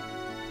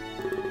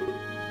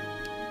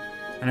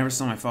 I never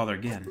saw my father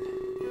again.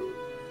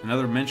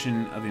 Another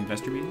mention of the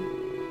investor meeting?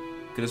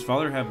 Could his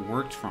father have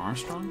worked for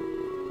Armstrong?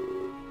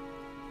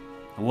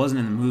 I wasn't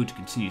in the mood to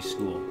continue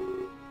school.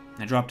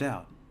 I dropped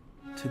out.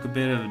 Took a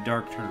bit of a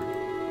dark turn.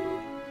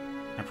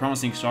 My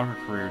promising soccer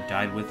career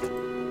died with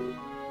him.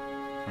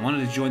 I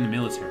wanted to join the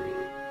military,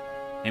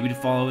 maybe to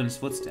follow in his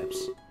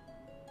footsteps,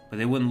 but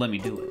they wouldn't let me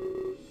do it.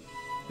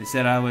 They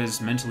said I was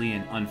mentally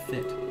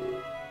unfit.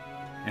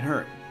 It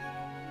hurt,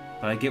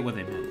 but I get what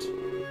they meant.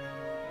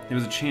 There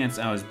was a chance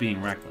I was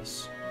being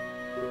reckless.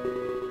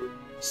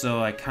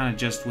 So I kind of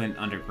just went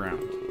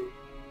underground.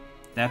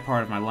 That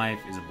part of my life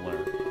is a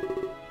blur.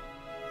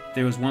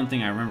 There was one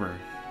thing I remember: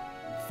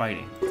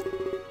 fighting.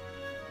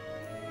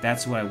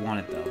 That's what I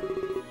wanted,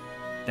 though.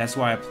 That's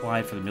why I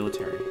applied for the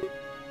military.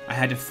 I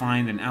had to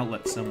find an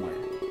outlet somewhere.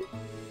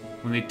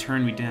 When they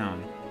turned me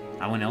down,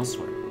 I went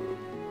elsewhere.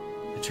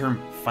 The term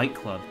Fight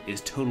Club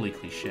is totally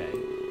cliche,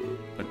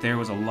 but there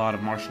was a lot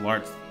of martial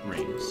arts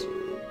rings.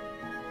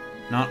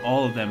 Not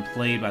all of them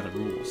played by the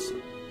rules,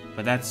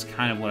 but that's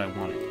kind of what I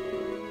wanted.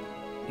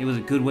 It was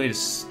a good way to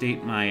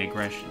state my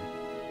aggression.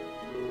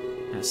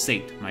 That's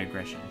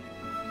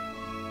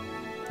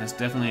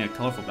definitely a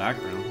colorful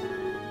background.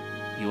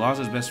 He lost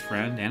his best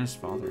friend and his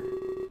father.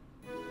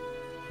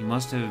 He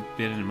must have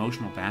been an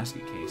emotional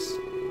basket case.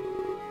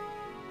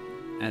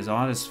 As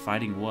odd as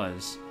fighting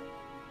was,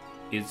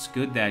 it's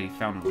good that he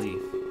found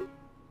relief.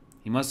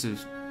 He must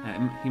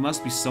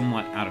be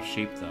somewhat out of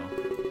shape, though.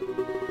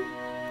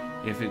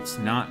 If it's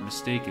not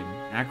mistaken,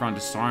 Akron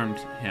disarmed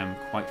him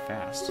quite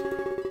fast.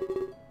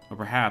 Or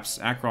perhaps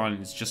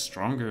Akron is just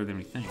stronger than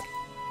we think.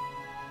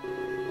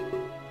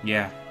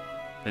 Yeah,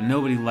 but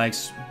nobody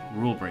likes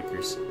rule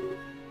breakers.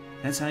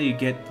 That's how you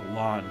get the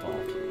law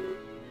involved.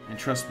 And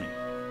trust me,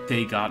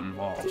 they got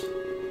involved.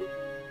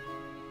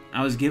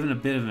 I was given a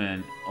bit of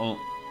an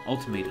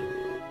ultimatum.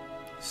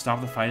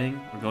 Stop the fighting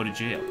or go to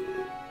jail.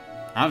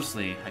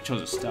 Obviously, I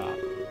chose to stop.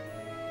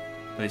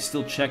 But they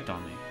still checked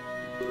on me.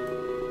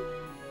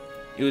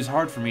 It was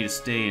hard for me to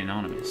stay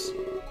anonymous.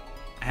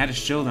 I had to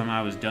show them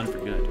I was done for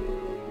good.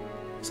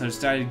 So I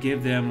decided to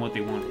give them what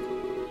they wanted.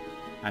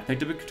 I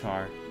picked up a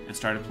guitar and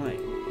started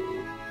playing.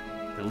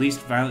 The least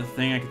violent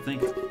thing I could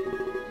think of.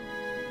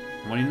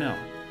 And what do you know?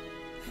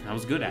 I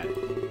was good at it.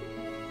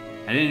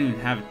 I didn't even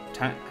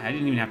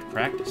have to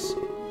practice.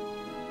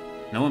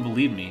 No one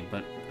believed me,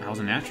 but I was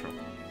a natural.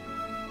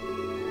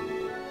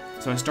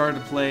 So I started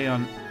to play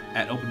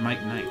at open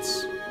mic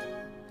nights.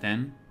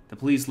 Then the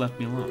police left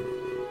me alone.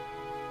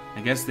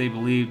 I guess they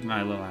believed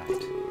my little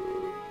act.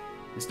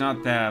 It's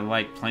not that I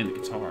like playing the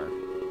guitar.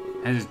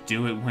 I just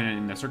do it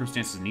when the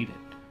circumstances need it.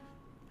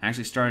 I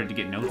actually started to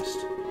get noticed.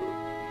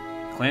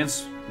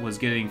 Clance was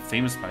getting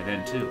famous by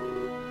then too.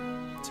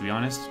 To be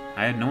honest,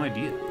 I had no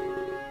idea.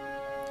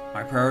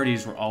 My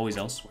priorities were always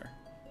elsewhere.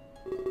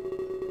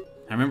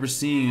 I remember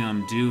seeing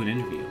him do an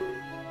interview.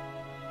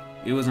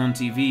 It was on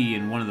TV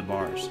in one of the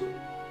bars.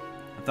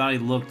 I thought he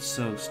looked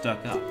so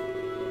stuck up.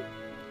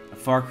 A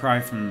far cry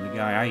from the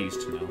guy I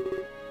used to know.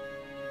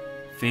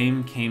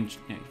 Fame can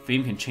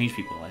change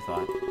people, I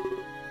thought.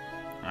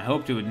 I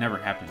hoped it would never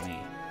happen to me.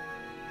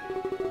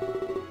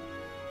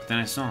 But then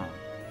I saw him,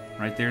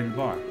 right there in the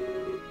bar.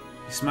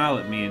 He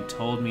smiled at me and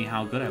told me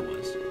how good I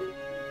was.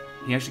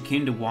 He actually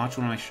came to watch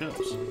one of my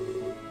shows.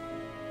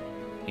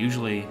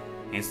 Usually,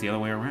 it's the other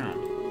way around.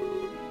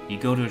 You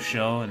go to a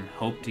show and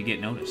hope to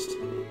get noticed.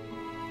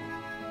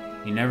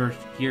 You never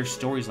hear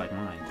stories like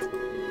mine.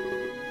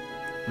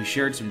 We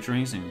shared some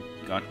drinks and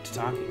got to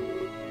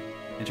talking.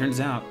 It turns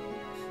out,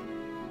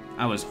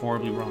 I was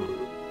horribly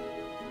wrong.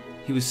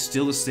 He was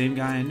still the same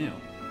guy I knew.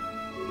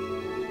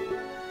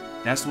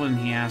 That's when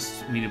he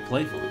asked me to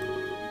play for him.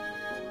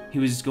 He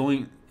was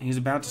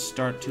about to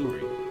start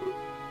touring.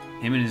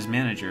 Him and his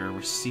manager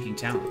were seeking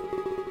talent.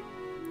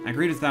 I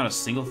agreed without a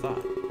single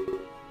thought.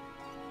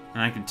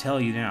 And I can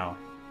tell you now,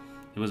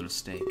 it was a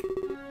mistake.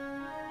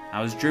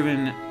 I was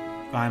driven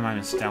by my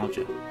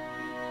nostalgia.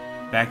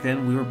 Back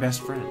then, we were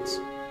best friends.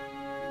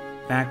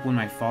 Back when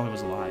my father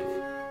was alive.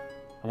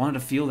 I wanted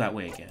to feel that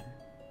way again.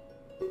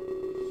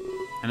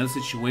 Another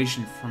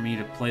situation for me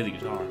to play the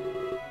guitar.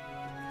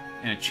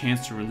 And a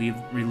chance to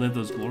relive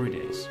those glory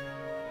days.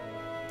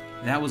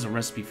 That was a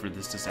recipe for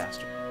this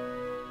disaster.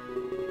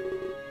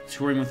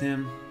 Touring with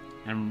him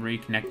and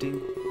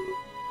reconnecting,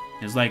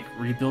 it was like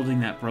rebuilding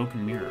that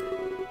broken mirror.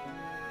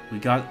 We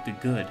got the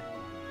good,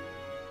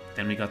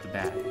 then we got the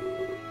bad.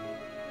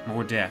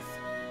 More death,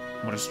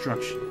 more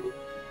destruction.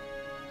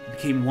 It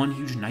became one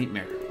huge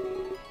nightmare.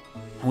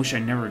 I wish I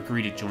never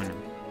agreed to join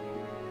them.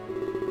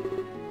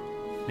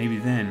 Maybe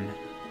then,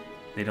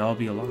 they'd all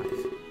be alive.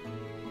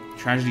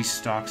 Tragedy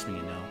stalks me,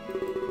 you know.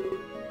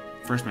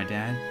 First my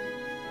dad,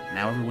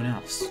 now everyone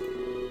else.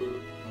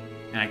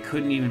 And I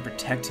couldn't even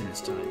protect him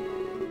this time.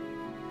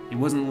 It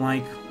wasn't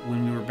like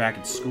when we were back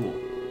in school.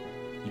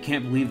 You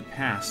can't believe the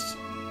past.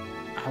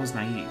 I was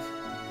naive.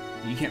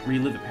 You can't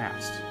relive the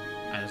past.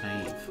 I was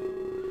naive.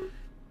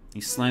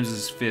 He slams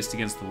his fist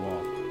against the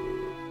wall.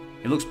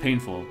 It looks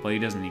painful, but he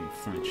doesn't even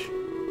flinch.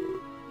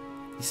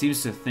 He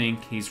seems to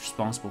think he's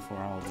responsible for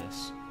all of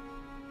this.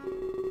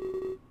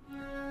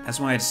 That's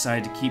why I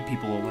decided to keep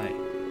people away.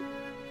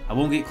 I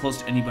won't get close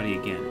to anybody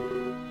again.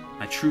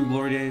 My true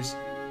glory days,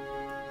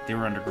 they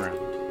were underground.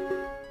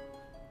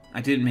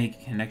 I didn't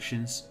make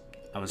connections.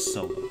 I was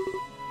solo.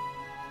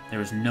 There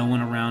was no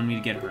one around me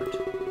to get hurt.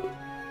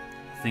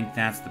 I think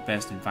that's the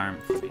best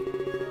environment for me.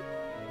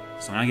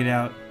 So when I get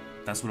out,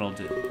 that's what I'll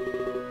do.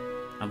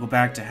 I'll go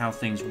back to how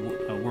things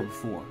were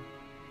before.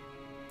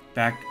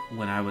 Back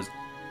when I was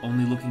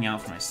only looking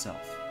out for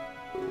myself.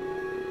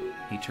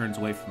 He turns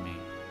away from me,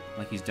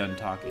 like he's done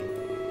talking.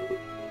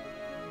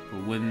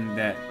 But wouldn't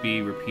that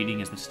be repeating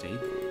his mistake?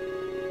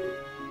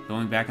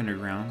 Going back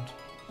underground?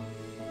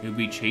 It would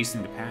be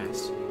chasing the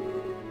past.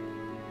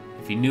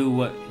 If he knew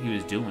what he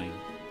was doing,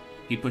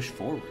 he'd push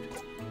forward.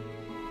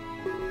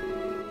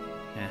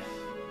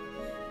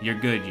 You're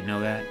good, you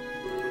know that?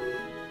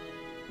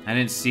 I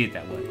didn't see it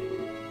that way.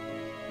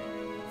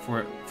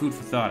 For food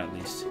for thought, at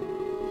least.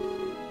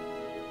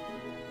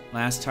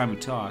 Last time we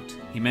talked,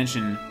 he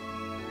mentioned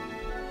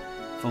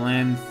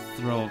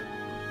philanthropic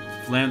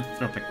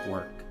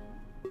work.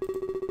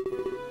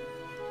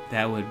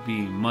 That would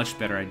be a much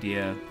better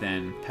idea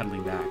than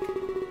pedaling back.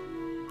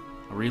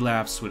 A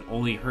relapse would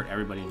only hurt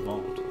everybody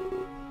involved.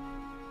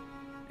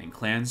 And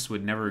Clance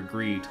would never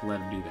agree to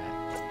let him do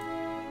that.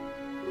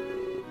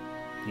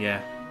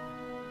 Yeah.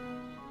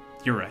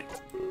 You're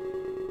right.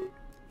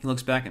 He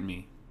looks back at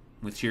me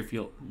with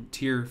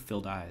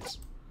tear-filled eyes.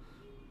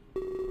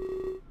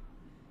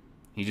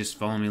 He just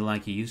followed me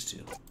like he used to.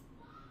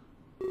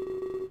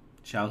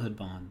 Childhood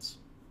bonds.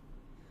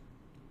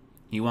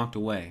 He walked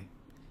away,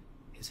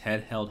 his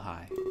head held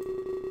high,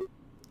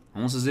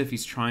 almost as if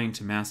he's trying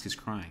to mask his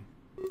crying.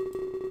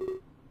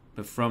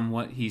 But from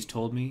what he's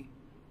told me,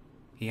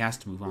 he has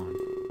to move on.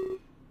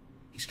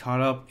 He's caught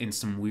up in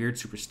some weird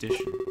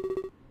superstition.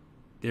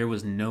 There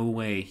was no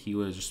way he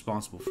was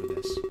responsible for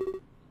this.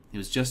 It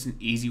was just an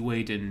easy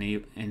way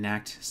to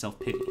enact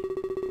self-pity.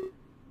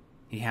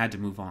 He had to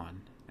move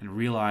on and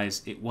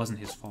realize it wasn't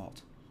his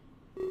fault.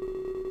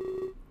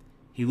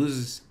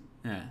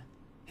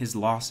 His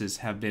losses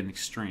have been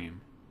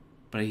extreme,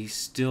 but he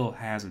still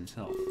has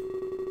himself.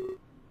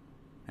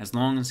 As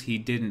long as he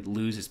didn't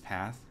lose his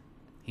path,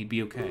 he'd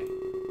be okay.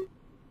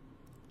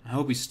 I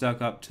hope he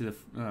stuck up to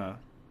the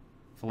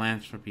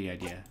philanthropy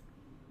idea.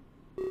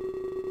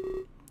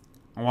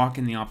 I walk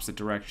in the opposite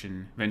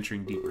direction,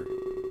 venturing deeper.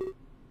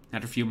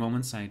 After a few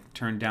moments, I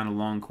turned down a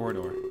long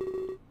corridor.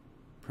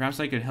 Perhaps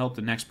I could help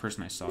the next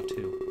person I saw,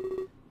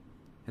 too.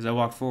 As I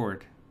walk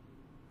forward,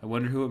 I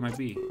wonder who it might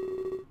be.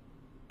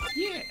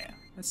 Yeah,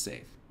 that's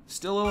safe.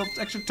 Still a little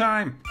extra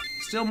time.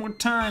 Still more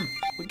time.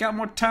 We got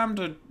more time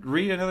to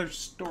read another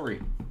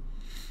story.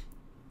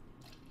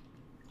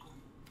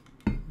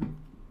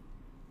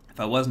 If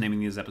I was naming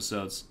these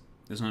episodes,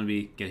 this one would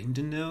be Getting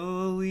to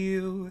Know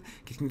You,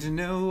 Getting to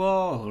Know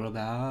All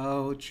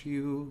About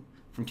You,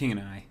 from King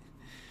and I.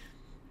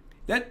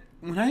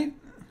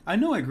 I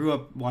know I grew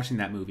up watching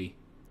that movie,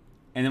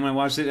 and then when I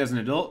watched it as an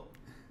adult,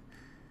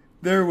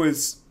 there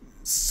was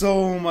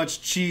so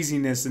much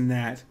cheesiness in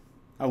that.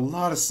 A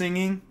lot of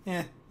singing,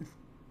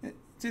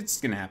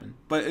 it's gonna happen.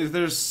 But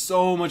there's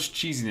so much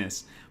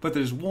cheesiness. But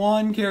there's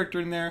one character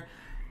in there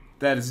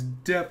that is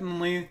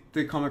definitely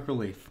the comic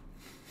relief.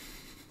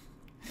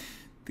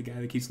 The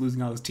guy that keeps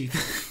losing all his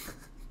teeth.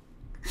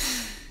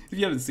 If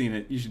you haven't seen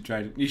it, you should try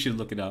it. You should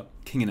look it up.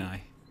 King and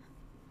I.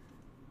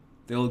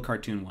 The old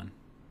cartoon one.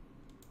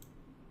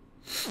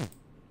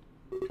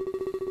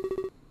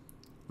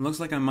 It looks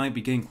like I might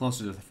be getting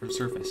closer to the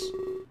surface.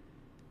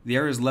 The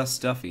air is less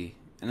stuffy,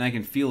 and I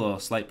can feel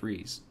a slight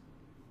breeze.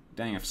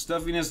 Dang, if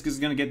stuffiness is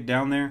gonna get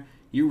down there,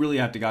 you really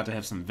got to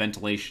have some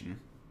ventilation.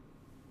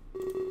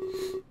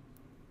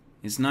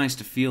 It's nice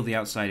to feel the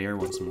outside air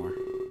once more.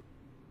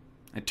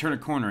 I turn a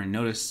corner and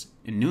notice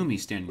Inumi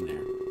standing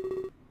there.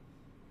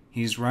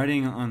 He's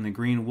writing on the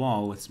green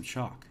wall with some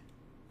chalk.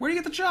 Where'd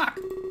you get the chalk?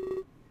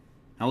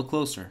 I look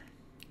closer.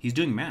 He's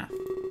doing math.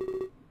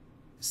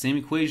 The same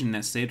equation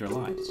that saved our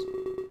lives.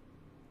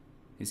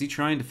 Is he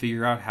trying to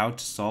figure out how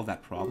to solve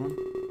that problem?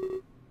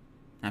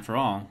 After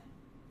all,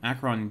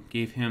 Akron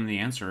gave him the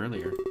answer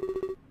earlier.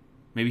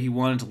 Maybe he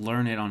wanted to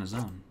learn it on his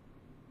own.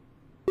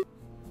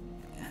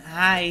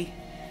 Hi.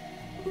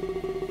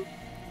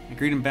 I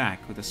greet him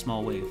back with a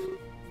small wave.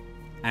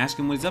 I ask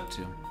him what he's up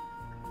to.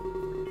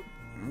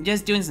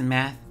 Just doing some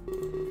math.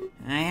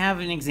 I have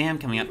an exam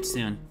coming up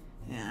soon.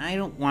 I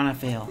don't want to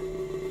fail.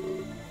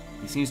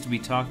 He seems to be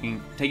taking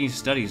his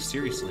studies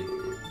seriously.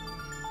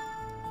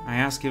 I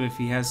ask him if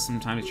he has some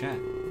time to chat.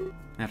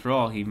 After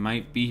all, he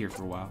might be here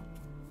for a while.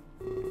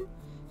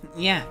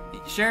 Yeah,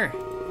 sure.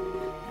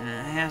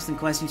 I have some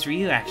questions for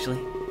you, actually.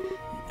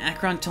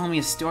 Akron told me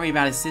a story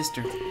about his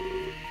sister.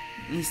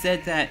 He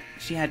said that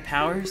she had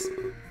powers,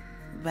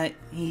 but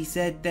he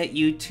said that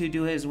you two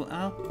do it as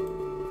well.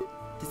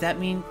 Does that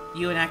mean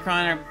you and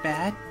Akron are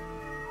bad?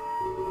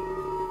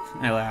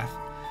 I laugh,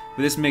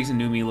 but this makes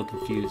Inumi look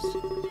confused.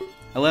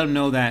 I let him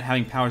know that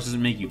having powers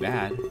doesn't make you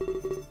bad.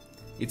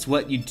 It's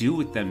what you do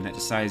with them that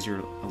decides your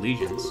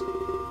allegiance.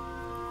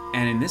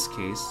 And in this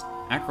case,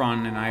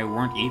 Akron and I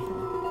weren't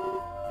evil.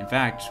 In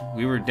fact,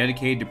 we were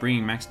dedicated to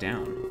bringing Max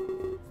down.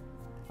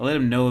 I let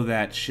him know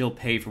that she'll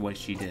pay for what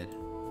she did.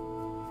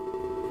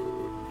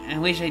 I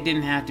wish I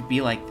didn't have to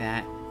be like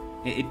that.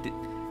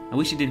 I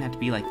wish it didn't have to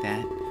be like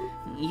that.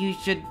 You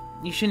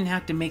shouldn't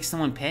have to make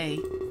someone pay.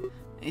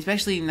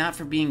 Especially not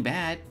for being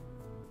bad.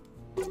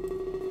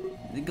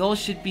 The goal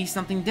should be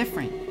something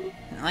different.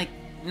 Like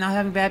not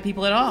having bad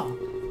people at all.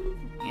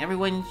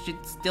 Everyone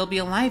should still be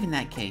alive in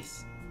that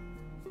case.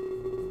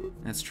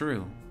 That's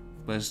true,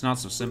 but it's not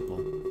so simple.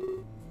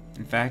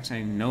 In fact,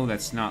 I know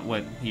that's not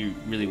what he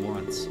really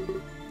wants.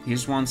 He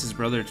just wants his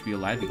brother to be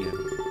alive again.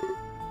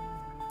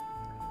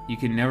 You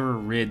can never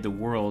rid the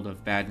world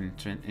of bad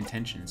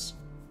intentions.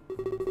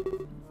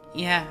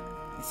 Yeah,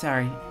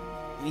 sorry.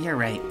 You're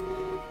right.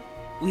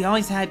 We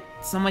always had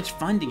so much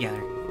fun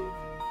together.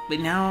 But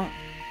now,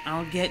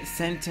 I'll get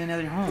sent to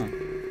another home.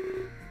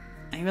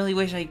 I really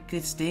wish I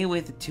could stay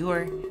with the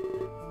tour.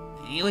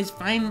 It was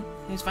finally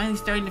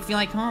starting to feel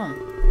like home.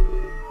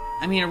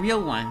 I mean, a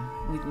real one,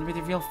 with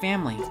a real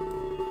family.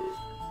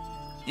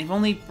 If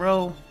only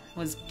Bro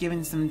was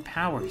given some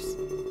powers.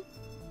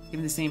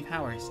 Given the same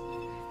powers.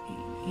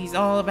 He's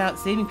all about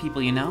saving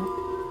people, you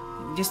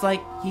know? Just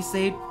like he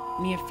saved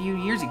me a few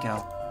years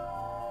ago.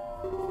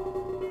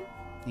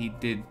 He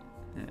did...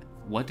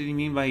 what did he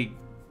mean by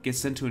get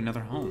sent to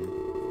another home?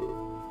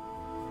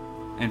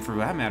 And for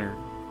that matter,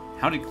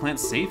 How did Clance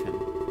save him?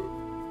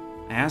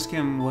 I asked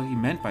him what he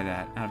meant by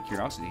that, out of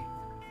curiosity.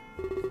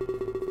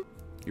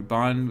 Your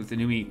bond with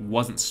Inui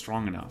wasn't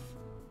strong enough.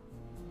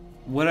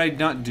 What did I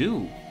not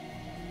do?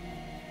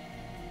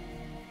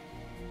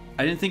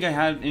 I didn't think I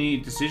had any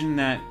decision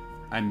that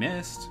I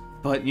missed,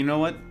 but you know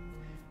what?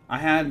 I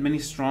had many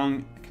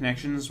strong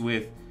connections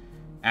with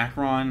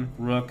Akron,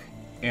 Rook,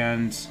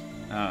 and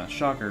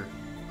Shocker.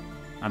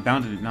 I'm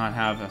bound to not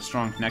have a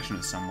strong connection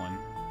with someone.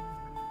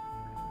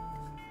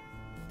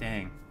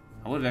 Dang.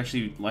 I would have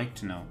actually liked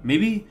to know.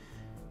 Maybe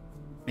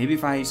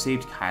if I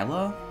saved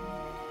Kyla?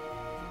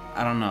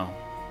 I don't know.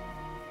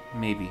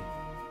 Maybe.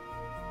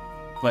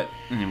 But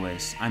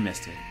anyways, I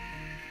missed it.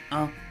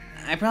 Oh,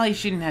 I probably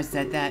shouldn't have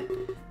said that.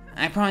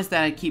 I promised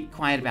that I'd keep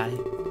quiet about it.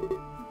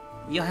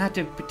 You'll have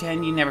to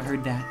pretend you never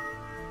heard that.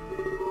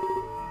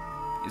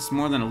 It's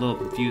more than a little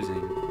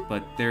confusing,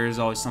 but there is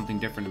always something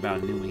different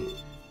about Inui.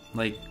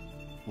 Like,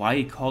 why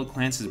he called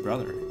Clance his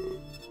brother.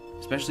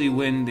 Especially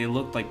when they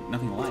looked like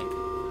nothing alike.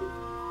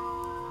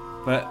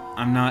 But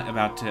I'm not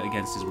about to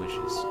against his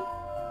wishes.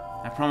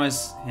 I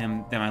promised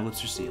him that my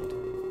lips are sealed.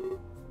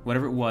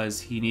 Whatever it was,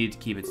 he needed to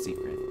keep it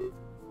secret.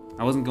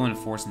 I wasn't going to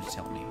force him to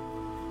tell me.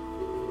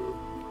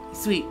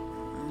 Sweet.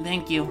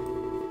 Thank you.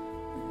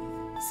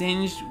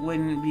 Singe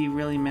wouldn't be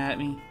really mad at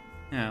me.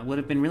 Would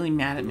have been really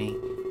mad at me.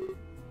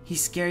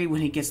 He's scary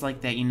when he gets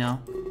like that, you know.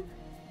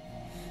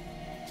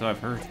 So I've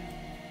heard.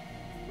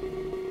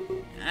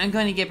 I'm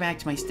going to get back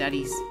to my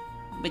studies.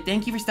 But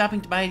thank you for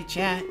stopping by to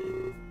chat.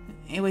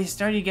 It was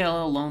starting to get a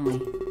little lonely.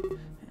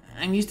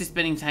 I'm used to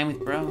spending time with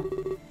Bro.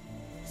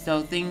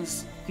 So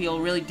things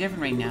feel really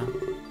different right now.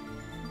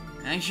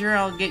 I'm sure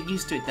I'll get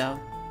used to it though.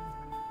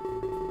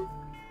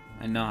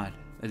 I nod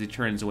as he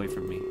turns away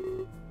from me.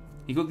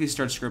 He quickly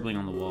starts scribbling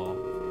on the wall.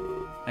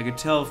 I could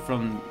tell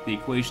from the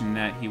equation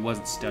that he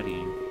wasn't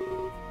studying.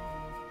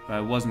 But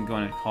I wasn't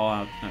going to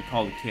call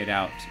the kid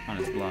out on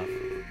his bluff.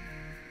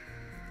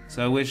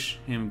 So I wish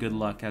him good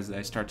luck as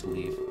I start to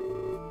leave.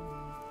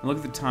 I look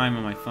at the time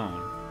on my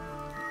phone.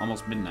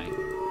 Almost midnight.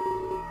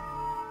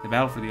 The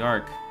battle for the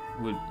Ark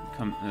would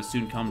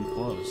soon come to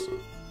close.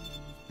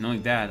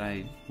 Knowing that,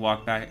 I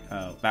walk back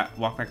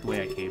the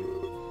way I came.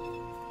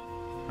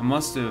 I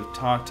must have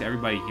talked to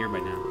everybody here by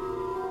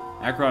now.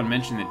 Akron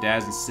mentioned that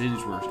Daz and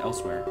Singe were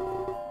elsewhere.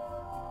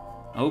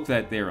 I hope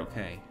that they are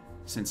okay,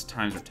 since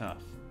times are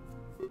tough.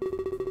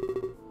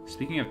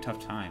 Speaking of tough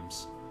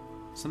times,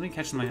 something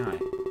catches my eye.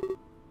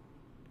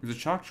 There's a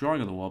chalk drawing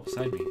on the wall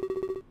beside me.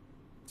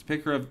 It's a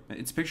picture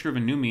of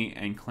Inui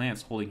and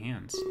Clance holding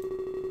hands.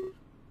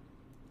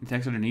 The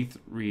text underneath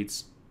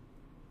reads,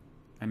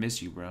 "I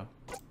miss you, bro."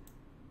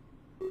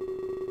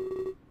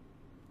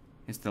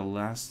 It's the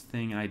last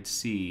thing I'd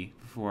see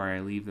before I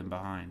leave them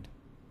behind.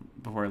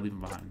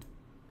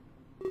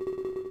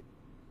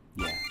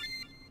 Yeah,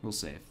 we'll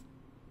save.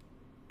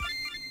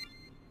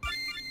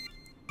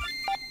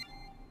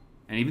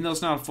 And even though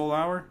it's not a full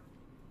hour,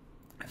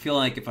 I feel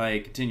like if I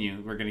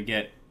continue, we're gonna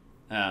get.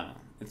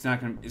 It's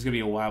gonna be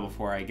a while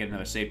before I get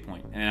another save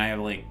point, and I have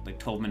like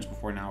 12 minutes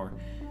before an hour.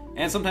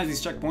 And sometimes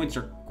these checkpoints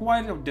are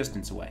quite a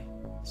distance away,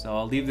 so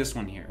I'll leave this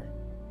one here.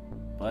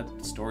 But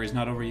the story's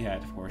not over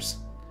yet, of course.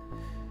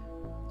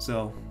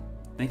 So,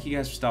 thank you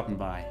guys for stopping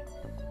by,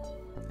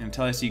 and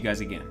until I see you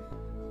guys again,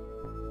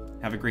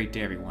 have a great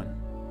day, everyone.